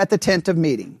God at the tent of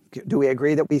meeting. Do we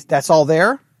agree that that's all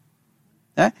there?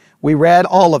 Okay? We read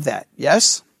all of that.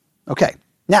 Yes? Okay.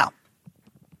 Now,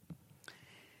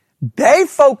 they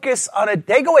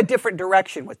go a different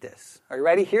direction with this. Are you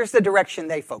ready? Here's the direction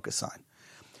they focus on.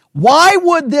 Why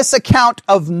would this account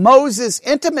of Moses'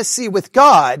 intimacy with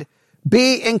God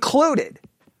be included?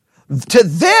 To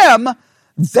them,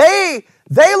 they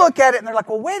look at it and they're like,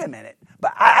 well, wait a minute.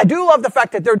 But I do love the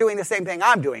fact that they're doing the same thing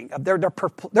I'm doing. They're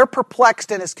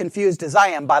perplexed and as confused as I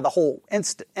am by the whole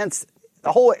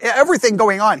everything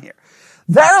going on here.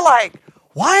 They're like,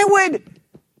 why would,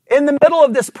 in the middle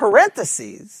of this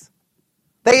parentheses,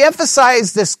 they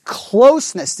emphasize this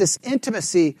closeness, this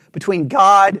intimacy between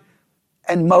God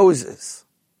and Moses?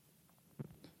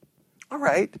 All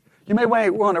right, you may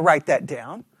want to write that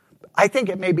down. I think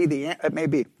it may be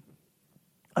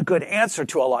a good answer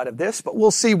to a lot of this, but we'll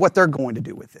see what they're going to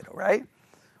do with it. All right,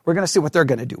 we're going to see what they're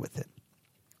going to do with it.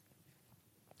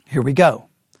 Here we go.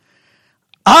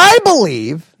 I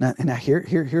believe now.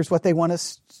 Here's what they want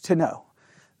us to know.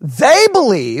 They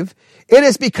believe it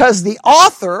is because the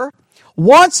author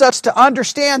wants us to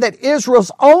understand that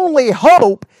Israel's only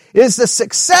hope is the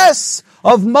success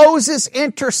of Moses'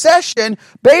 intercession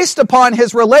based upon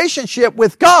his relationship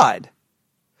with God.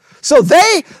 So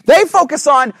they focus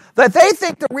on that. They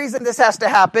think the reason this has to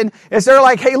happen is they're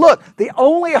like, hey, look, the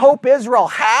only hope Israel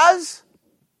has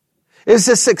is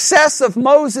the success of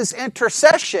Moses'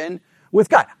 intercession with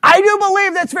God. I do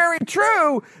believe that's very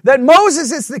true, that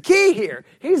Moses is the key here.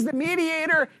 He's the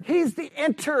mediator. He's the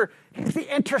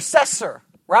intercessor,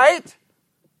 right?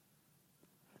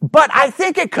 But I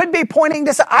think it could be pointing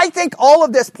to, I think all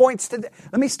of this points to,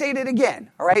 let me state it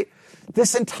again, all right?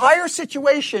 This entire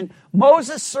situation,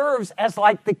 Moses serves as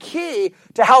like the key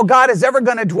to how God is ever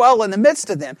going to dwell in the midst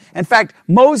of them. In fact,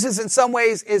 Moses in some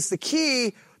ways is the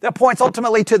key that points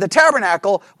ultimately to the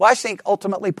tabernacle. Well, I think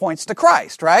ultimately points to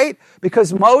Christ, right?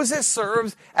 Because Moses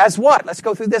serves as what? Let's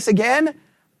go through this again.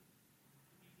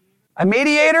 A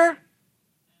mediator,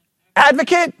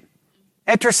 advocate,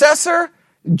 intercessor,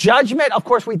 judgment. Of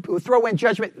course, we throw in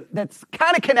judgment that's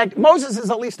kind of connected. Moses is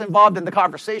at least involved in the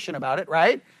conversation about it,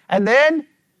 right? And then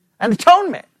an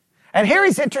atonement. And here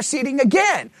he's interceding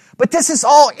again. But this is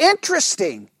all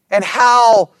interesting and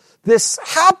how this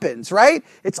happens, right?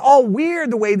 It's all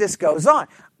weird the way this goes on.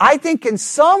 I think in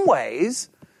some ways,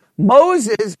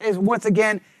 Moses is once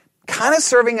again kind of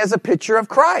serving as a picture of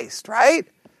Christ, right?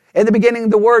 In the beginning,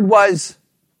 the Word was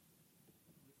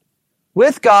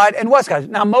with God and was God.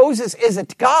 Now, Moses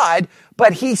isn't God,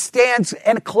 but he stands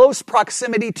in close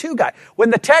proximity to God. When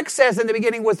the text says in the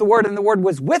beginning was the Word and the Word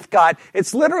was with God,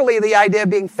 it's literally the idea of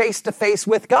being face to face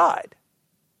with God,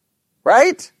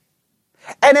 right?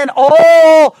 And then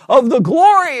all of the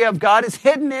glory of God is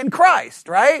hidden in Christ,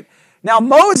 right? Now,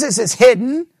 Moses is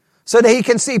hidden so that he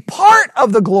can see part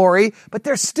of the glory, but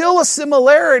there's still a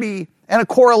similarity and a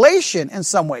correlation in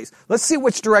some ways. Let's see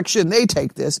which direction they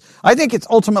take this. I think it's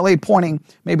ultimately pointing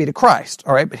maybe to Christ.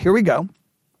 All right, but here we go.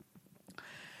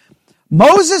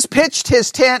 Moses pitched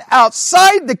his tent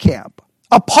outside the camp,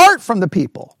 apart from the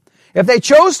people. If they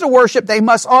chose to worship, they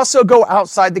must also go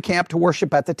outside the camp to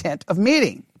worship at the tent of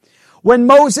meeting. When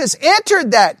Moses entered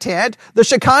that tent, the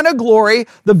Shekinah glory,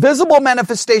 the visible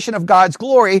manifestation of God's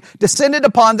glory, descended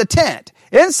upon the tent.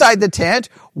 Inside the tent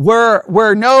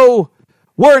were no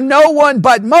one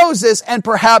but Moses, and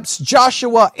perhaps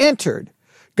Joshua entered.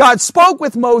 God spoke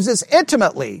with Moses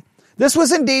intimately. This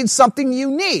was indeed something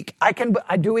unique.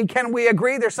 Can we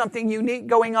agree there's something unique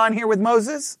going on here with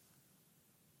Moses?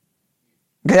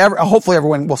 Okay, hopefully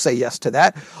everyone will say yes to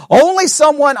that. Only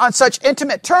someone on such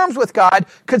intimate terms with God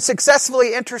could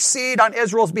successfully intercede on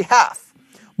Israel's behalf.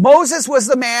 Moses was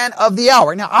the man of the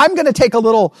hour. Now, I'm going to take a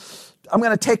little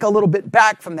bit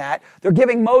back from that. They're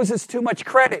giving Moses too much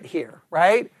credit here,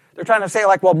 right? They're trying to say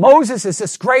like, well, Moses is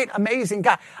this great, amazing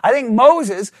guy. I think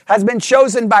Moses has been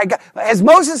chosen by God. Is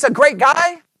Moses a great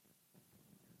guy?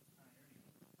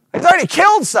 He's already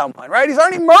killed someone, right? He's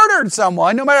already murdered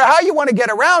someone. No matter how you want to get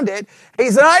around it,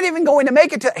 he's not even going to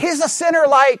make it to, he's a sinner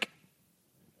like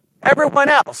everyone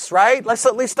else, right? Let's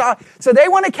at least stop. So they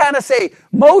want to kind of say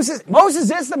Moses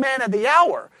is the man of the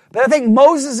hour. But I think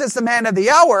Moses is the man of the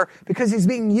hour because he's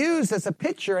being used as a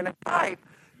picture and a type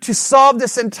to solve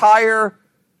this entire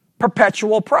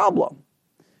perpetual problem.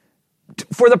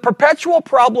 For the perpetual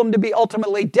problem to be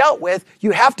ultimately dealt with,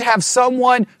 you have to have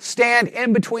someone stand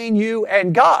in between you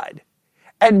and God.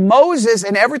 And Moses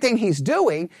and everything he's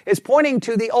doing is pointing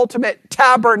to the ultimate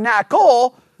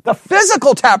tabernacle, the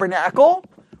physical tabernacle,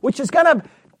 which is going to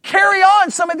carry on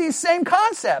some of these same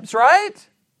concepts, right?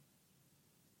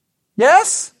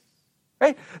 Yes?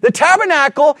 Right? The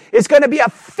tabernacle is going to be a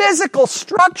physical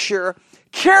structure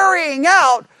carrying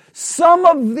out some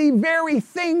of the very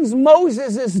things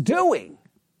Moses is doing.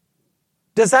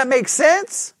 Does that make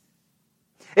sense?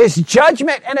 Is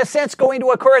judgment, in a sense, going to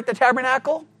occur at the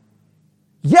tabernacle?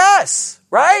 Yes,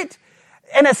 right?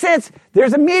 In a sense,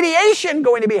 there's a mediation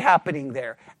going to be happening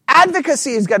there.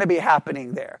 Advocacy is going to be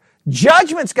happening there.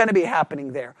 Judgment's going to be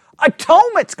happening there.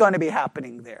 Atonement's going to be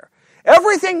happening there.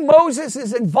 Everything Moses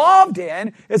is involved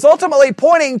in is ultimately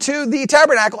pointing to the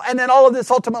tabernacle, and then all of this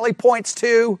ultimately points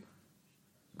to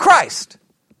Christ,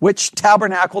 which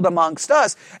tabernacled amongst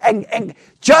us. And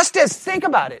just as, think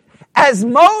about it, as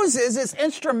Moses is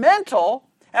instrumental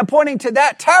and pointing to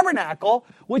that tabernacle,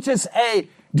 which is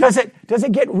does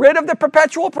it get rid of the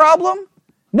perpetual problem?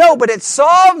 No, but it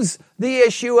solves the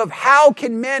issue of how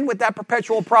can men with that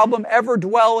perpetual problem ever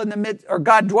dwell in the midst, or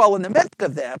God dwell in the midst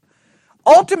of them.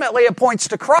 Ultimately, it points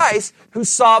to Christ, who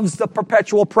solves the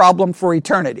perpetual problem for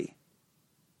eternity.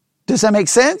 Does that make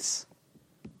sense?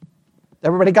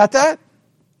 Everybody got that?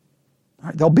 All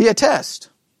right, there'll be a test.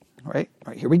 All right,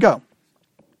 here we go.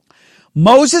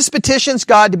 Moses petitions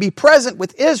God to be present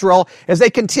with Israel as they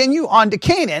continue on to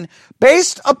Canaan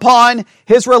based upon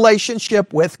his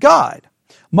relationship with God.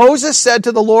 Moses said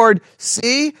to the Lord,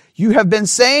 "See, you have been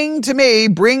saying to me,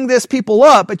 bring this people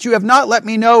up, but you have not let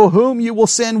me know whom you will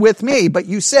send with me. But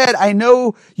you said, I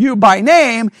know you by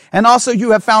name, and also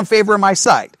you have found favor in my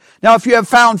sight. Now, if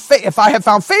I have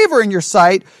found favor in your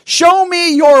sight, show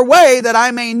me your way that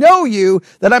I may know you,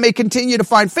 that I may continue to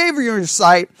find favor in your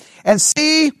sight, and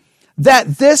see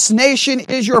that this nation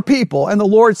is your people." And the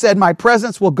Lord said, "My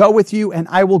presence will go with you, and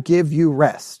I will give you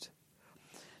rest."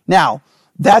 Now,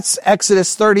 that's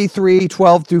Exodus 33,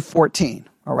 12 through 14.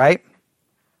 All right.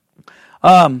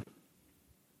 Well,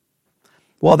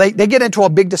 they get into a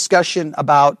big discussion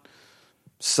about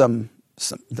some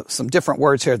different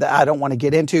words here that I don't want to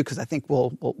get into because I think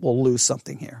we'll lose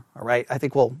something here. All right. I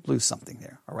think we'll lose something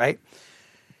there. All right.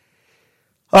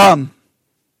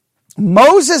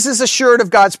 Moses is assured of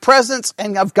God's presence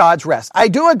and of God's rest. I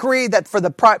do agree that for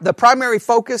the primary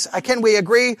focus, can we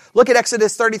agree? Look at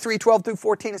Exodus 33, 12 through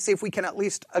 14 and see if we can at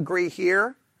least agree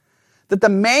here. That the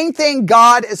main thing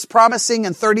God is promising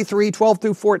in 33, 12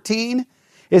 through 14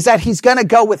 is that he's going to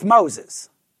go with Moses.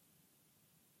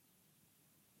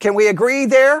 Can we agree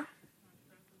there?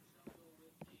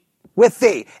 With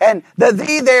thee. And the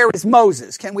thee there is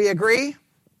Moses. Can we agree?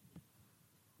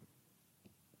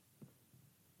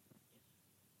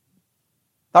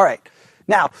 All right.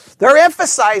 Now, they're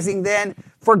emphasizing then,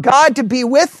 for God to be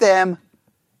with them,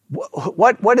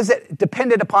 what is it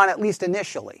dependent upon, at least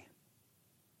initially?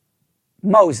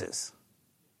 Moses.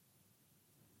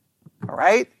 All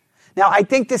right? Now, I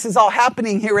think this is all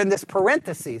happening here in this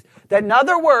parentheses. That in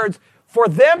other words, for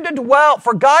them to dwell,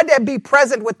 for God to be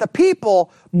present with the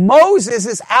people, Moses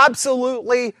is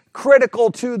absolutely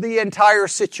critical to the entire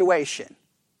situation.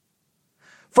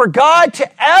 For God to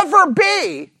ever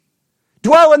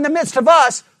dwell in the midst of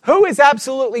us, who is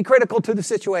absolutely critical to the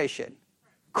situation?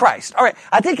 Christ. All right.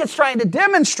 I think it's trying to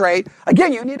demonstrate,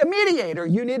 again, you need a mediator,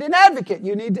 you need an advocate,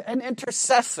 you need an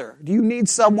intercessor, you need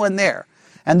someone there.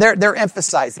 And they're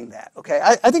emphasizing that. Okay.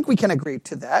 I think we can agree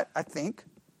to that. I think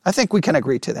we can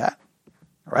agree to that.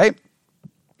 All right.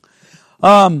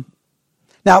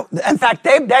 Now, in fact,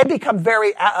 they become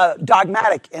very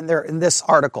dogmatic in this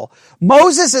article.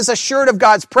 Moses is assured of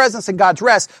God's presence and God's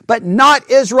rest, but not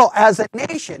Israel as a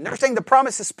nation. They're saying the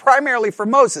promise is primarily for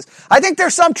Moses. I think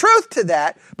there's some truth to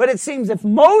that, but it seems if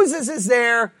Moses is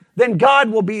there, then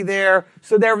God will be there,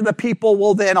 so there the people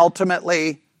will then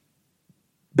ultimately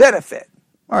benefit.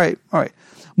 All right.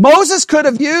 Moses could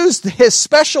have used his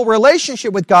special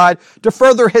relationship with God to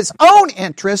further his own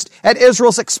interest at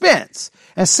Israel's expense.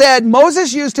 And said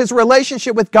Moses used his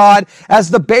relationship with God as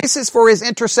the basis for his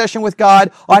intercession with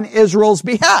God on Israel's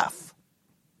behalf.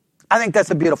 I think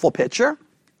that's a beautiful picture.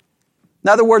 In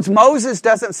other words, Moses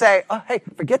doesn't say, "Oh, hey,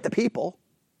 forget the people.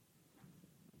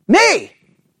 Me.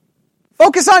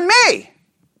 Focus on me."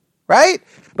 Right?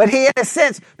 But he, in a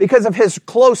sense, because of his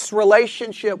close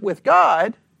relationship with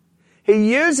God,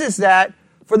 he uses that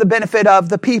for the benefit of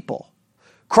the people.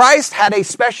 Christ had a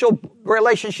special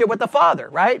relationship with the Father,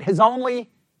 right? His only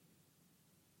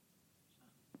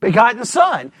begotten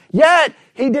Son. Yet,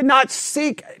 he did not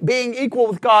seek being equal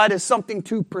with God as something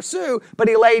to pursue, but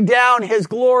he laid down his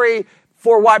glory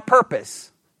for what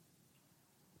purpose?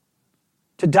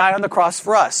 To die on the cross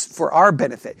for us, for our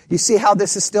benefit. You see how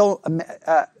this is still,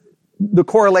 the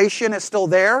correlation is still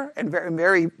there in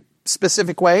very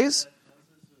specific ways?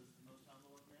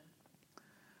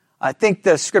 I think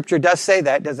the scripture does say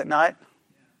that, does it not?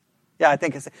 Yeah, I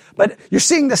think it's. But you're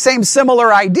seeing the same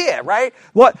similar idea, right?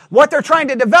 What they're trying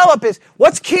to develop is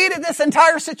what's key to this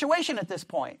entire situation at this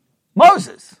point.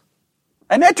 Moses,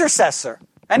 an intercessor,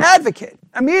 an advocate,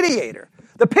 a mediator.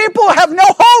 The people have no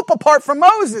hope apart from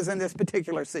Moses in this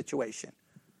particular situation.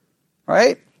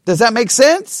 Right? Does that make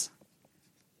sense?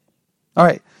 All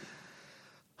right.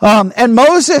 And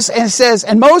Moses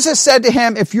said to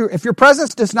him, if your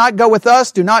presence does not go with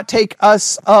us, do not take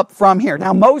us up from here.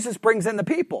 Now Moses brings in the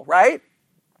people, right?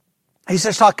 He's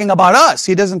just talking about us.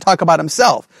 He doesn't talk about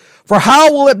himself. For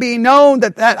how will it be known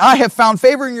that I have found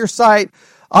favor in your sight,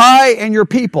 I and your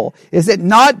people? Is it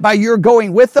not by your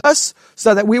going with us,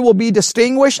 so that we will be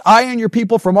distinguished, I and your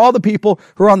people, from all the people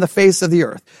who are on the face of the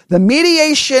earth? The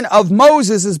mediation of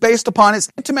Moses is based upon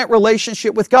his intimate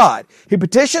relationship with God. He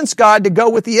petitions God to go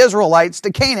with the Israelites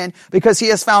to Canaan because he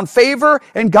has found favor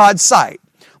in God's sight.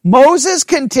 Moses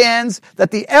contends that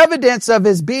the evidence of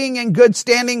his being in good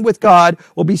standing with God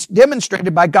will be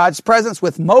demonstrated by God's presence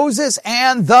with Moses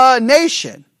and the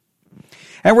nation.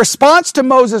 In response to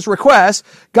Moses' request,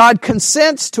 God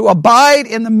consents to abide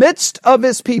in the midst of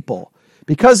his people.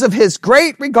 Because of his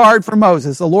great regard for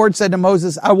Moses, the Lord said to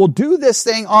Moses, I will do this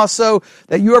thing also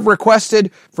that you have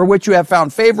requested, for which you have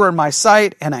found favor in my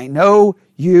sight, and I know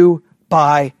you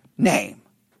by name.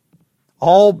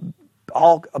 All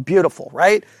beautiful,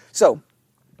 right? So,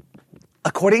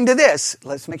 according to this,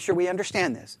 let's make sure we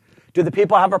understand this. Do the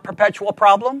people have a perpetual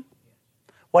problem?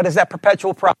 What is that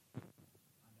perpetual problem?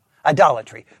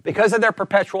 Idolatry. Because of their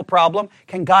perpetual problem,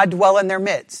 can God dwell in their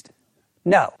midst?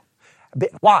 No.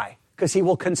 Why? Because he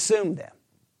will consume them.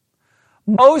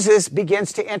 Moses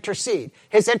begins to intercede.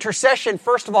 His intercession,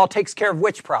 first of all, takes care of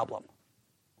which problem?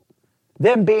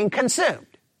 Them being consumed.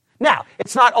 Now,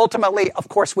 it's not ultimately, of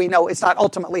course we know it's not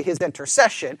ultimately his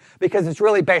intercession, because it's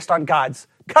really based on God's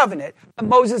covenant. But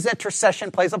Moses'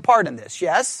 intercession plays a part in this,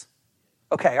 yes?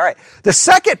 Okay, all right. The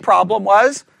second problem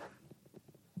was,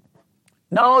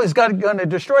 no, is God going to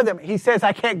destroy them? He says,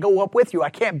 I can't go up with you. I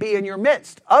can't be in your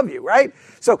midst of you, right?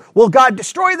 So will God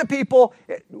destroy the people?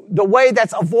 The way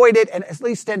that's avoided, and at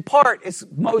least in part, is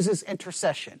Moses'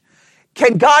 intercession.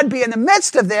 Can God be in the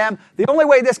midst of them? The only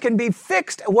way this can be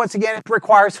fixed, once again, it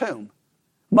requires whom?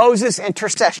 Moses'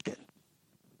 intercession.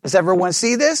 Does everyone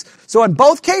see this? So in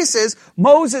both cases,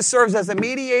 Moses serves as a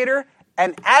mediator,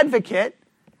 an advocate,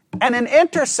 and an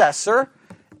intercessor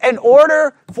in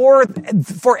order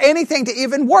for anything to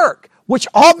even work, which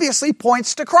obviously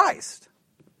points to Christ.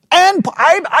 And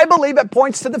I believe it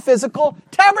points to the physical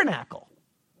tabernacle.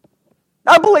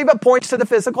 I believe it points to the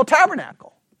physical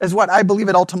tabernacle, is what I believe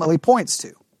it ultimately points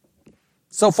to.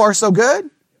 So far, so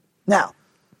good? Now,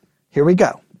 here we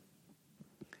go.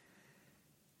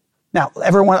 Now,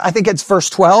 everyone, I think it's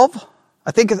verse 12.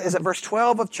 I think, is it verse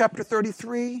 12 of chapter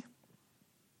 33?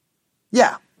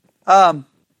 Yeah.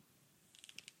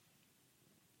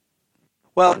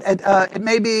 Well, it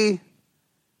may be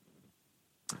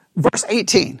verse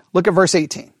 18. Look at verse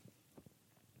 18.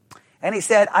 And he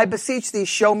said, I beseech thee,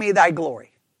 show me thy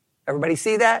glory. Everybody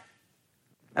see that?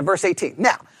 And verse 18.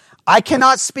 Now, I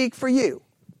cannot speak for you,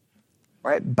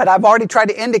 right? But I've already tried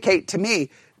to indicate to me,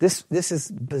 this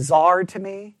is bizarre to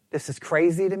me. This is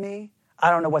crazy to me. I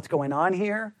don't know what's going on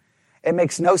here. It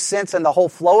makes no sense in the whole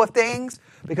flow of things,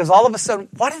 because all of a sudden,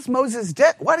 what is Moses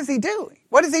doing? What is he doing?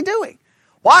 What is he doing?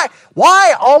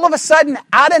 Why all of a sudden,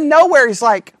 out of nowhere, he's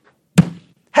like,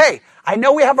 hey, I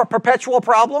know we have a perpetual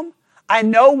problem. I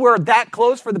know we're that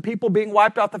close for the people being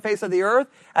wiped off the face of the earth.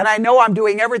 And I know I'm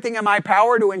doing everything in my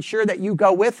power to ensure that you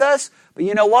go with us. But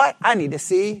you know what? I need to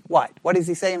see what? What does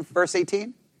he say in verse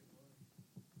 18?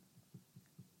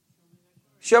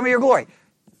 Show me your glory.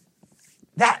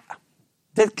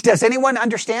 Does anyone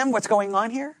understand what's going on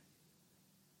here?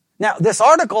 Now, this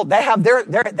article, they have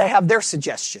their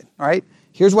suggestion, right?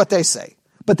 Here's what they say.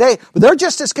 But they're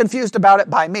just as confused about it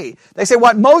by me. They say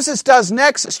what Moses does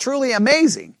next is truly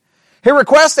amazing. He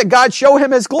requests that God show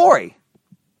him his glory.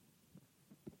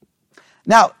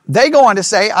 Now, they go on to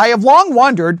say, I have long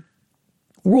wondered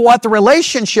what the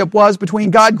relationship was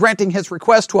between God granting his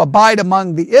request to abide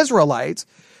among the Israelites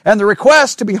and the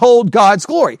request to behold God's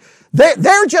glory.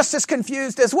 They're just as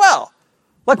confused as well.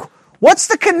 Like, what's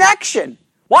the connection?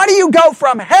 Why do you go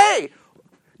from, hey,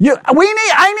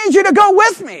 I need you to go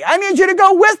with me. I need you to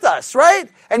go with us, right?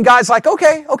 And God's like,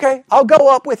 okay, I'll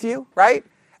go up with you, right?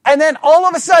 And then all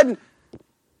of a sudden,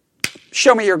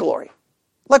 show me your glory.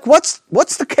 Like, what's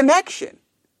the connection?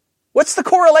 What's the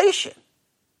correlation?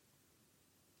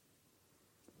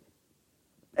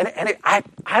 And I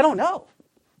don't know.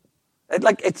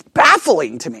 Like, it's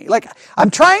baffling to me. Like,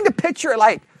 I'm trying to picture,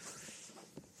 like,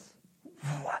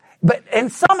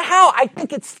 and somehow I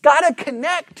think it's got to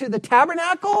connect to the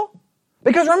tabernacle,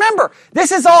 Because remember,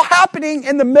 this is all happening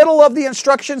in the middle of the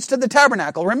instructions to the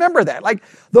tabernacle. Remember that. Like,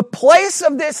 the place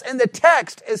of this in the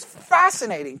text is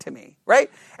fascinating to me,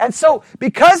 right? And so,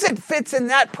 because it fits in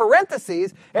that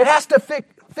parentheses, it has to fit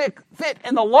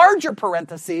in the larger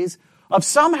parentheses of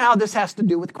somehow this has to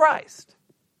do with Christ.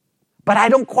 But I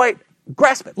don't quite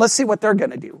grasp it. Let's see what they're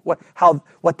going to do.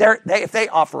 If they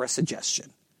offer a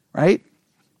suggestion, right?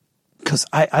 Because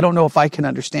I don't know if I can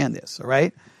understand this, all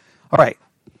right? All right.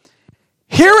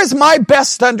 Here is my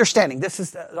best understanding. This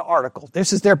is the article.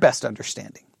 This is their best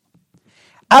understanding.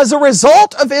 As a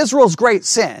result of Israel's great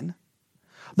sin,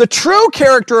 the true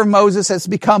character of Moses has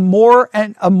become more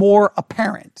and more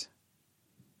apparent.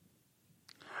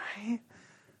 Right?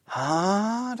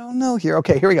 I don't know here.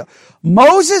 Okay, here we go.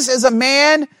 Moses is a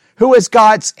man who has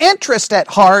God's interest at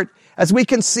heart, as we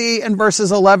can see in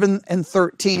verses 11 and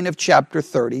 13 of chapter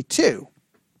 32.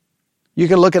 You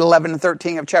can look at 11 and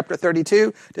 13 of chapter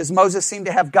 32. Does Moses seem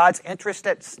to have God's interest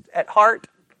at heart?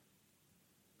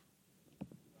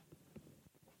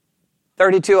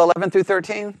 32, 11 through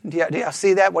 13. Do you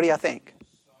see that? What do you think?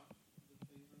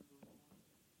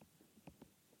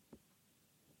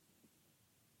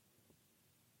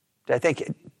 Do I think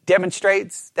it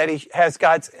demonstrates that he has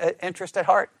God's interest at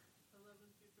heart?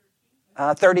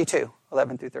 32,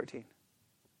 11 through 13.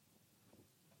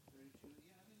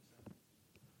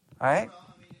 All right.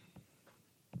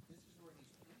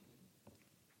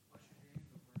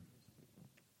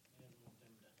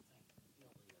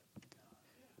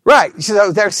 Right.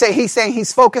 So he's saying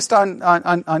he's focused on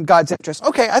God's interest.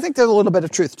 Okay, I think there's a little bit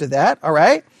of truth to that. All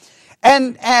right.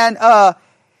 And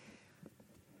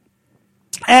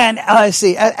let's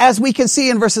see, as we can see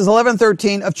in verses 11,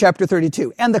 13 of chapter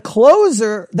 32. And the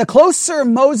closer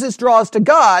Moses draws to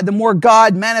God, the more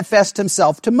God manifests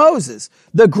himself to Moses.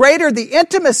 The greater the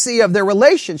intimacy of their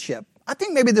relationship. I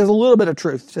think maybe there's a little bit of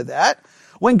truth to that.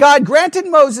 When God granted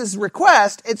Moses'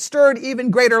 request, it stirred even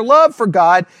greater love for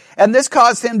God, and this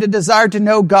caused him to desire to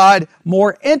know God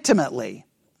more intimately.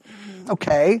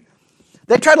 Okay.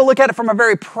 They try to look at it from a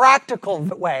very practical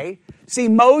way. See,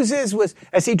 Moses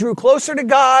as he drew closer to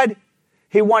God,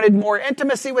 he wanted more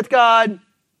intimacy with God,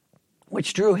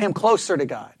 which drew him closer to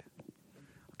God.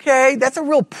 Okay, that's a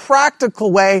real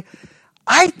practical way.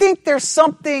 I still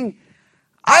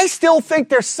think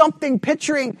there's something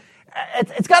picturing,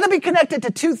 it's got to be connected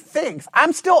to two things.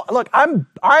 I'm going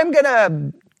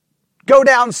to go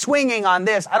down swinging on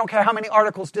this. I don't care how many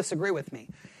articles disagree with me.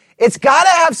 It's got to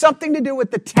have something to do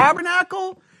with the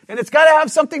tabernacle, and it's got to have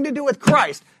something to do with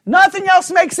Christ. Nothing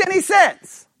else makes any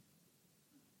sense.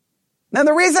 Now,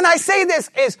 the reason I say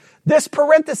this is this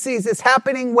parentheses is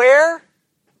happening where?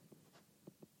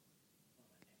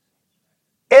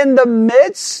 In the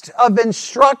midst of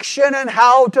instruction on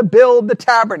how to build the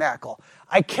tabernacle.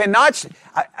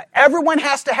 Everyone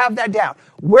has to have that down.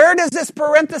 Where does this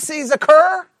parentheses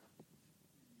occur?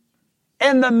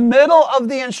 In the middle of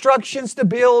the instructions to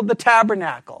build the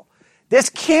tabernacle. This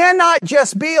cannot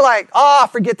just be like,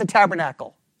 forget the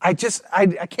tabernacle. I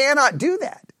cannot do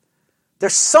that.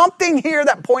 There's something here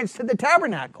that points to the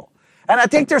tabernacle. And I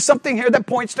think there's something here that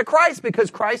points to Christ,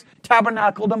 because Christ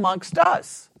tabernacled amongst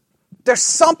us. There's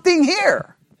something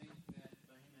here.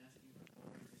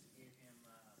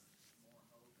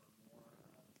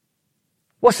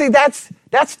 Well, see, that's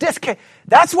kind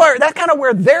of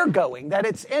where they're going, that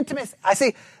it's intimate. I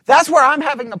see, that's where I'm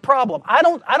having the problem. I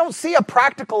don't see a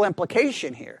practical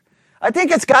implication here. I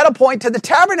think it's got to point to the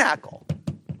tabernacle.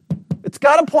 It's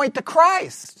got to point to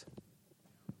Christ.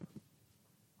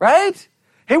 Right?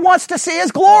 He wants to see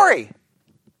his glory.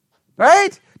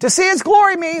 Right? To see his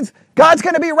glory means God's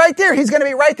going to be right there. He's going to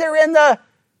be right there in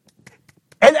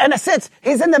a sense,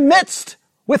 he's in the midst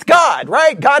with God,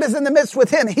 right? God is in the midst with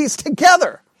him. He's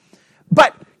together.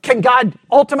 But can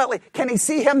he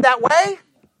see him that way?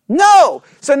 No.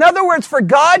 So in other words, for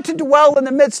God to dwell in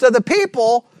the midst of the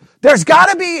people, there's got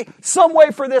to be some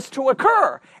way for this to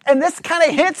occur. And this kind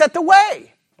of hints at the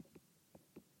way.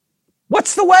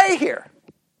 What's the way here?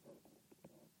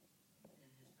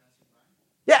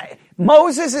 Yeah,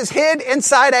 Moses is hid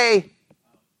inside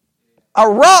a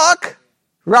rock,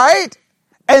 right?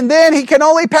 And then he can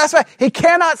only pass by. He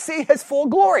cannot see his full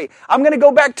glory. I'm going to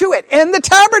go back to it. In the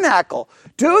tabernacle,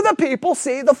 do the people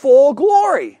see the full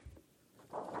glory?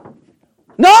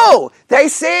 No, they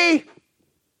see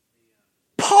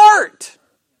part.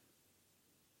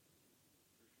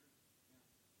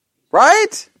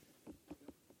 Right?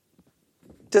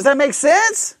 Does that make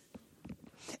sense?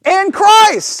 In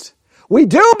Christ, we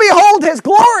do behold his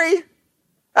glory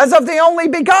as of the only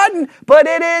begotten, but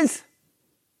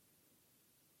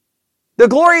the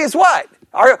glory is what?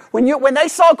 When they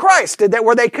saw Christ,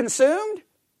 were they consumed?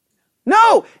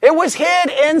 No, it was hid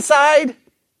inside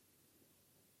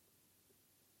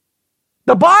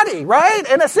the body, right?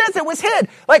 In a sense, it was hid.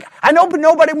 Like, I know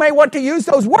nobody may want to use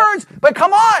those words, but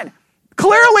come on.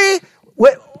 Clearly,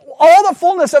 all the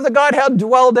fullness of the Godhead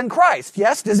dwelled in Christ.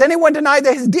 Yes? Does anyone deny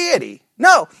his deity?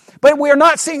 No. But we are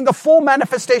not seeing the full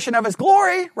manifestation of his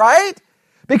glory, right?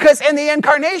 Because in the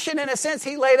incarnation, in a sense,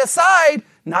 he laid aside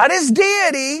not his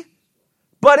deity,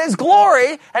 but his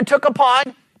glory and took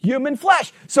upon human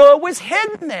flesh. So it was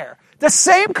hidden there. The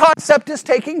same concept is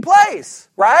taking place,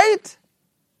 right?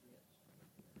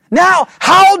 Now,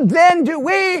 how then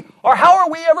how are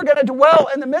we ever going to dwell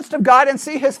in the midst of God and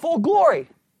see his full glory?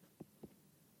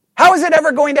 How is it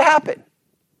ever going to happen?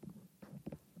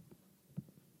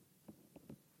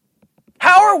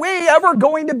 How are we ever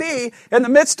going to be in the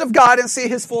midst of God and see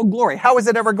his full glory? How is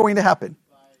it ever going to happen?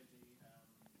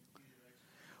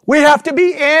 We have to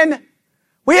be hid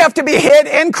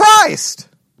in Christ,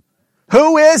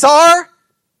 who is our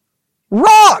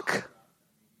rock.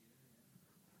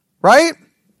 Right?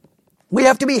 We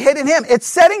have to be hid in him. It's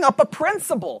setting up a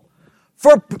principle.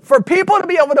 For people to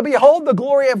be able to behold the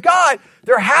glory of God,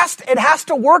 it has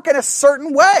to work in a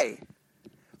certain way.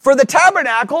 For the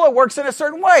tabernacle, it works in a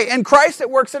certain way. In Christ,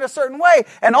 it works in a certain way.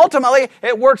 And ultimately,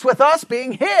 it works with us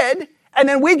being hid, and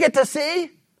then we get to see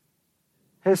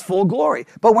his full glory.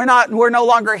 But we're no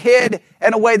longer hid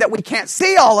in a way that we can't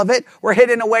see all of it. We're hid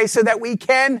in a way so that we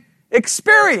can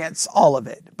experience all of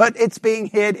it. But it's being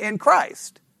hid in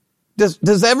Christ.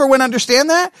 Does everyone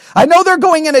understand that? I know they're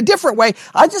going in a different way.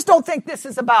 I just don't think this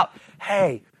is about,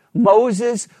 hey,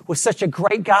 Moses was such a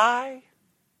great guy.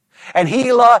 And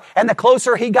the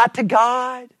closer he got to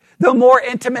God, the more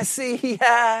intimacy he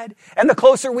had. And the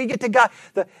closer we get to God.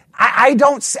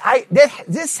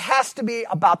 This has to be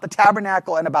about the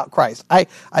tabernacle and about Christ.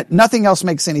 Nothing else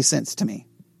makes any sense to me.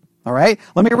 All right.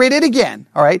 Let me read it again.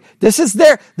 All right. This is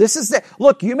their.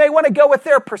 Look, you may want to go with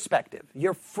their perspective.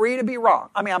 You're free to be wrong.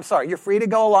 You're free to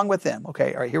go along with them.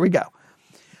 Okay. All right. Here we go.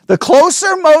 The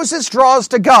closer Moses draws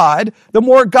to God, the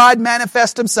more God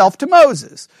manifests himself to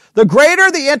Moses. The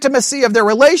greater the intimacy of their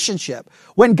relationship.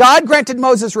 When God granted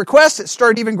Moses' request, it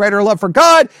stirred even greater love for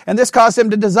God, and this caused him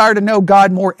to desire to know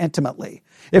God more intimately.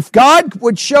 If God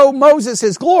would show Moses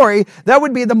his glory, that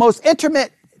would be the most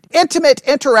intimate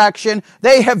interaction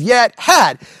they have yet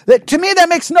had. To me, that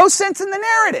makes no sense in the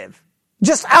narrative.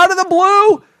 Just out of the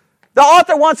blue, the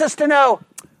author wants us to know,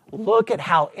 look at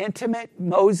how intimate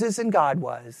Moses and God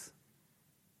was.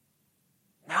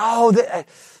 No,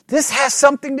 this has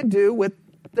something to do with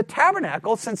the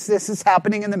tabernacle, since this is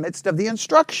happening in the midst of the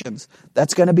instructions.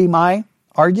 That's going to be my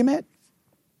argument.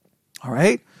 All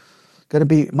right. Going to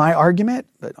be my argument,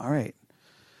 but all right.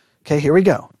 Okay, here we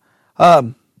go.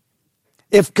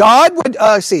 If God would,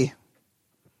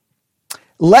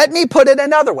 let me put it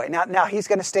another way. Now he's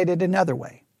going to state it another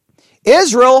way.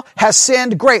 Israel has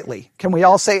sinned greatly. Can we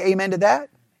all say amen to that?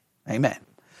 Amen.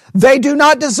 They do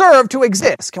not deserve to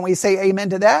exist. Can we say amen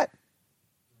to that?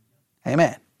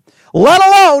 Amen. Let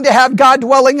alone to have God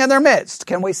dwelling in their midst.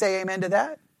 Can we say amen to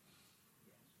that?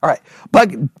 All right.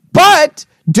 But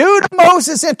due to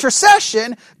Moses'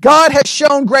 intercession, God has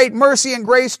shown great mercy and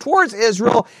grace towards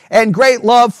Israel and great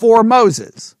love for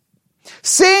Moses.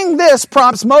 Seeing this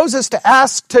prompts Moses to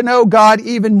ask to know God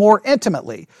even more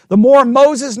intimately. The more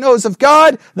Moses knows of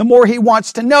God, the more he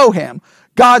wants to know him.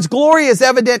 God's glory is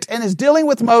evident in his dealing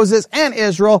with Moses and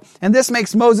Israel, and this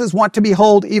makes Moses want to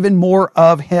behold even more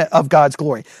of God's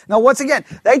glory. Now, once again,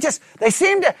 they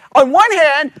seem to, on one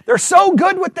hand, they're so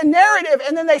good with the narrative,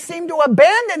 and then they seem to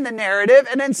abandon the narrative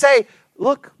and then say,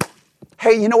 look,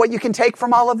 hey, you know what you can take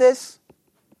from all of this?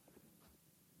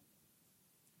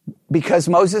 Because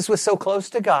Moses was so close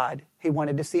to God, he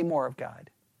wanted to see more of God.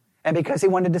 And because he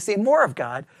wanted to see more of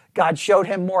God, God showed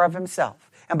him more of himself.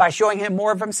 And by showing him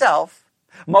more of himself,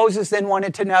 Moses then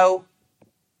wanted to know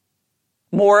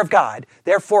more of God.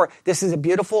 Therefore, this is a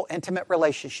beautiful, intimate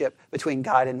relationship between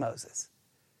God and Moses.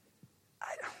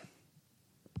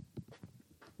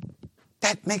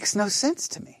 That makes no sense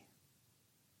to me.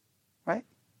 Right?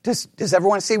 Does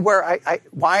everyone see why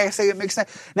I say it makes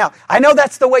sense? Now, I know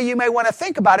that's the way you may want to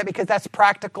think about it because that's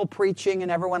practical preaching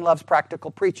and everyone loves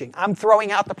practical preaching. I'm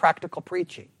throwing out the practical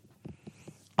preaching.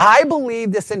 I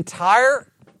believe this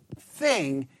entire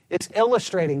thing is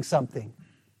illustrating something.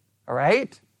 All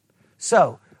right?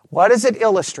 So, what is it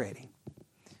illustrating?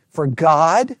 For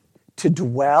God to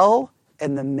dwell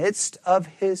in the midst of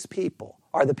his people.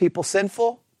 Are the people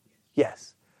sinful?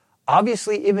 Yes.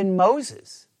 Obviously, even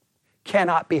Moses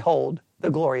cannot behold the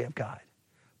glory of God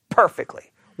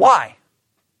perfectly. Why?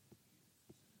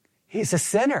 He's a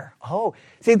sinner. Oh,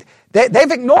 see,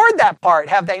 they've ignored that part,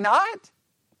 have they not?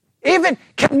 Even,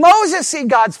 can Moses see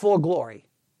God's full glory?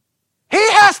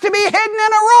 He has to be hidden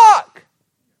in a rock.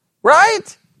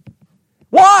 Right?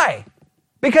 Why?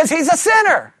 Because he's a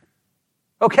sinner.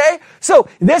 Okay? So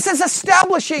this is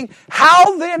establishing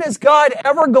how then is God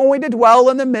ever going to dwell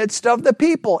in the midst of the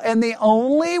people? And the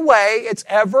only way it's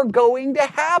ever going to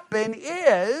happen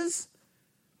is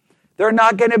they're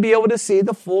not going to be able to see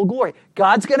the full glory.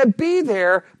 God's going to be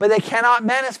there, but they cannot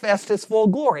manifest his full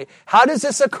glory. How does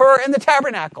this occur in the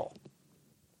tabernacle?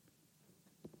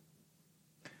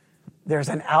 There's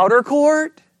an outer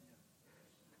court.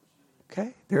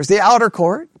 Okay, there's the outer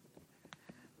court.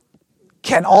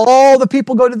 Can all the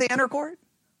people go to the inner court?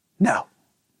 No,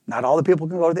 not all the people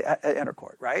can go to the inner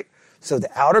court, right? So the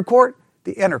outer court,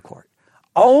 the inner court.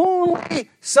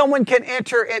 Only someone can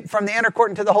enter it from the inner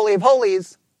court into the Holy of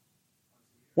Holies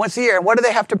once a year. And what do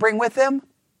they have to bring with them?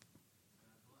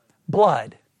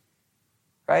 Blood,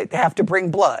 right? They have to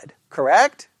bring blood,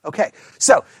 correct? Okay,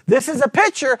 so this is a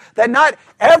picture that not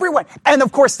everyone, and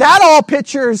of course that all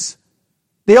pictures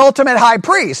the ultimate high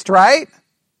priest, right?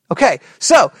 Okay,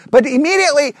 so, but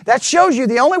immediately that shows you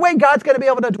the only way God's going to be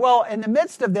able to dwell in the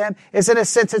midst of them is in a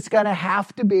sense it's going to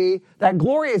have to be, that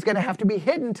glory is going to have to be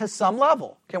hidden to some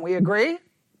level. Can we agree?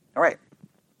 All right.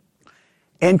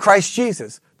 In Christ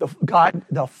Jesus,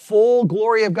 the full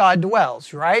glory of God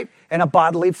dwells, right? In a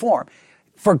bodily form.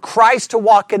 For Christ to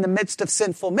walk in the midst of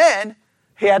sinful men,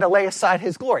 he had to lay aside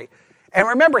his glory. And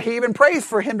remember, he even prays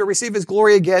for him to receive his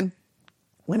glory again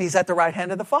when he's at the right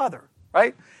hand of the Father,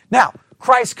 right? Now,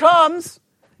 Christ comes.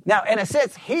 Now, in a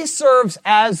sense, he serves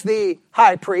as the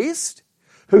high priest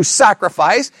who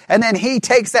sacrificed, and then he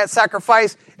takes that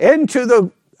sacrifice into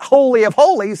the Holy of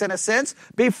Holies, in a sense,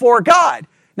 before God.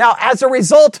 Now, as a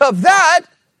result of that,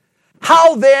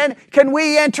 how then can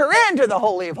we enter into the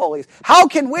Holy of Holies? How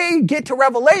can we get to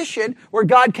Revelation where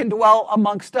God can dwell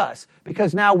amongst us?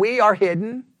 Because now we are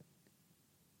hidden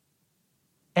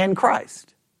in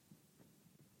Christ.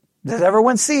 Does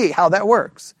everyone see how that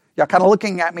works? Y'all kind of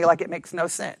looking at me like it makes no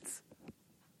sense.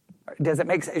 Does it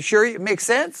make sense? Sure it makes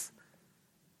sense?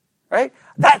 Right?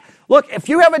 Look, if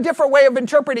you have a different way of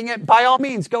interpreting it, by all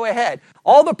means, go ahead.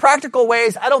 All the practical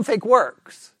ways I don't think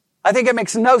works. I think it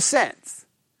makes no sense.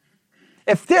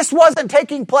 If this wasn't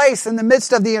taking place in the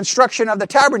midst of the instruction of the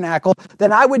tabernacle,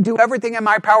 then I would do everything in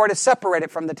my power to separate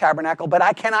it from the tabernacle, but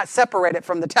I cannot separate it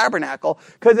from the tabernacle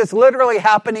because it's literally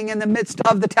happening in the midst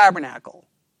of the tabernacle.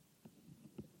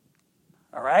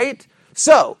 All right?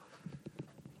 So,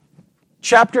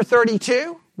 chapter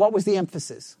 32, what was the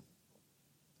emphasis?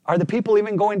 Are the people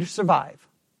even going to survive?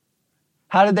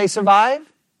 How did they survive?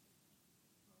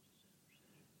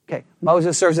 Okay,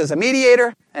 Moses serves as a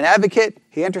mediator, an advocate,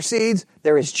 he intercedes,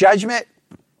 there is judgment,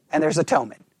 and there's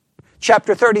atonement.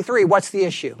 Chapter 33, what's the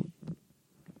issue?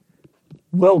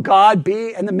 Will God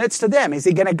be in the midst of them? Is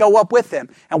he going to go up with them?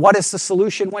 And what is the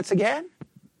solution once again?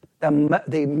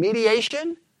 The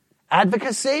mediation,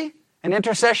 advocacy, and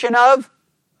intercession of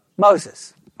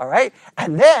Moses. All right?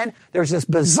 And then there's this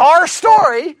bizarre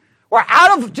story where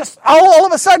out of just all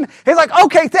of a sudden, he's like,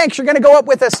 okay, thanks, you're going to go up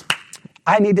with us.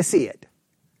 I need to see it.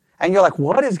 And you're like,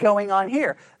 what is going on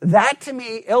here? That to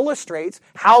me illustrates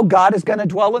how God is going to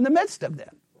dwell in the midst of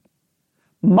them.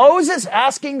 Moses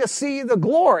asking to see the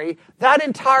glory, that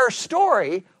entire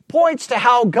story points to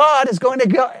how God is going to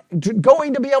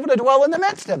be able to dwell in the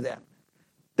midst of them.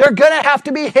 They're going to have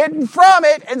to be hidden from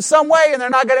it in some way, and they're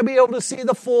not going to be able to see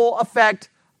the full effect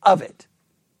of it.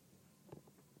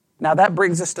 Now that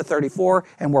brings us to 34,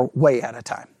 and we're way out of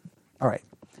time. All right.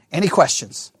 Any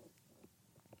questions?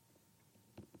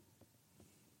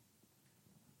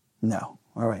 No.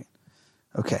 All right.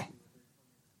 Okay.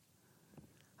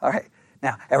 All right.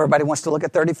 Now, everybody wants to look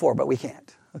at 34, but we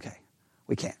can't. Okay.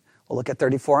 We can't. We'll look at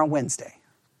 34 on Wednesday.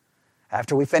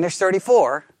 After we finish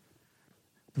 34,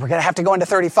 we're going to have to go into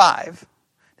 35.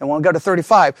 Then when we go to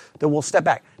 35, then we'll step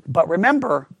back. But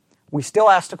remember, we still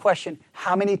asked the question,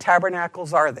 how many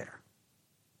tabernacles are there?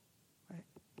 Right?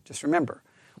 Just remember.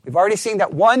 We've already seen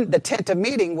that one, the tent of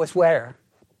meeting was where?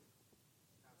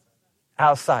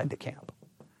 Outside the camp.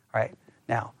 Right?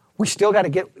 Now, we still got to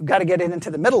get it into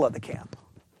the middle of the camp.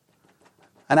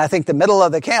 And I think the middle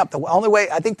of the camp, the only way,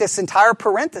 I think this entire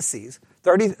parentheses,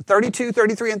 32,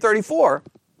 33, and 34,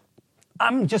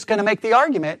 I'm just going to make the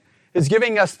argument, is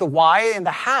giving us the why and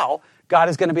the how God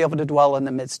is going to be able to dwell in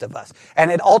the midst of us.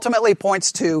 And it ultimately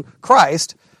points to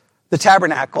Christ, the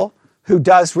tabernacle, who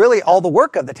does really all the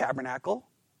work of the tabernacle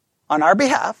on our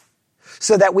behalf,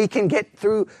 so that we can get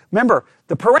through. Remember,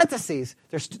 the parentheses,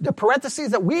 there's the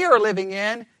parentheses that we are living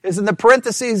in is in the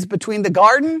parentheses between the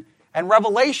garden and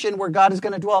revelation where God is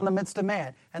going to dwell in the midst of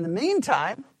man. In the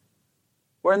meantime,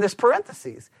 we're in this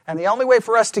parentheses. And the only way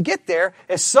for us to get there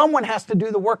is someone has to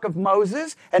do the work of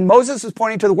Moses. And Moses is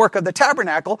pointing to the work of the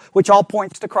tabernacle, which all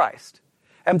points to Christ.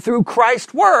 And through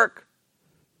Christ's work,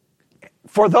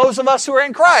 for those of us who are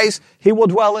in Christ, he will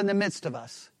dwell in the midst of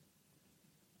us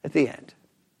at the end.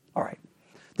 All right.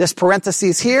 This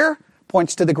parentheses here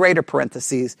points to the greater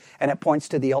parentheses, and it points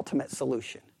to the ultimate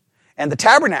solution. And the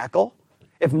tabernacle,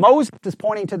 if Moses is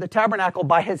pointing to the tabernacle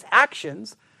by his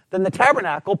actions, then the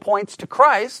tabernacle points to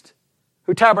Christ,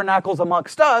 who tabernacles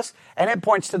amongst us, and it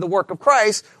points to the work of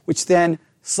Christ, which then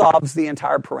solves the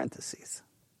entire parentheses.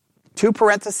 Two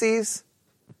parentheses,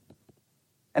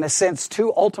 in a sense,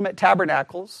 two ultimate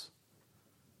tabernacles,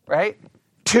 right?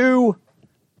 Two,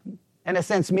 in a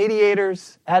sense,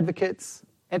 mediators, advocates,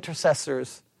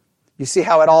 intercessors. You see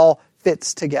how it all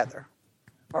fits together.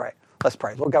 All right, let's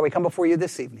pray. Lord God, we come before you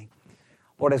this evening.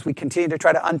 Lord, as we continue to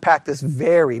try to unpack this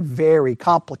very, very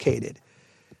complicated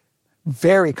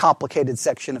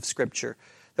section of Scripture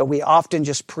that we often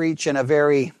just preach in a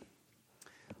very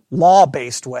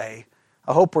law-based way,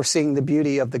 I hope we're seeing the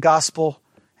beauty of the gospel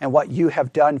and what you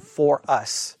have done for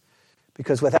us.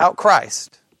 Because without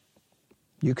Christ,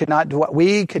 you could not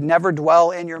we could never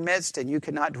dwell in your midst, and you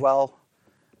could not dwell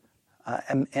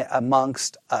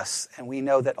amongst us. And we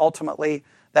know that ultimately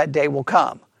that day will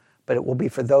come, but it will be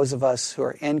for those of us who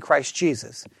are in Christ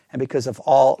Jesus and because of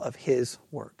all of his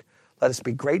work. Let us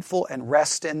be grateful and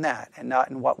rest in that and not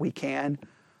in what we can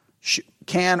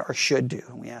or should do.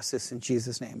 And we ask this in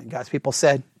Jesus' name. And God's people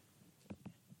said,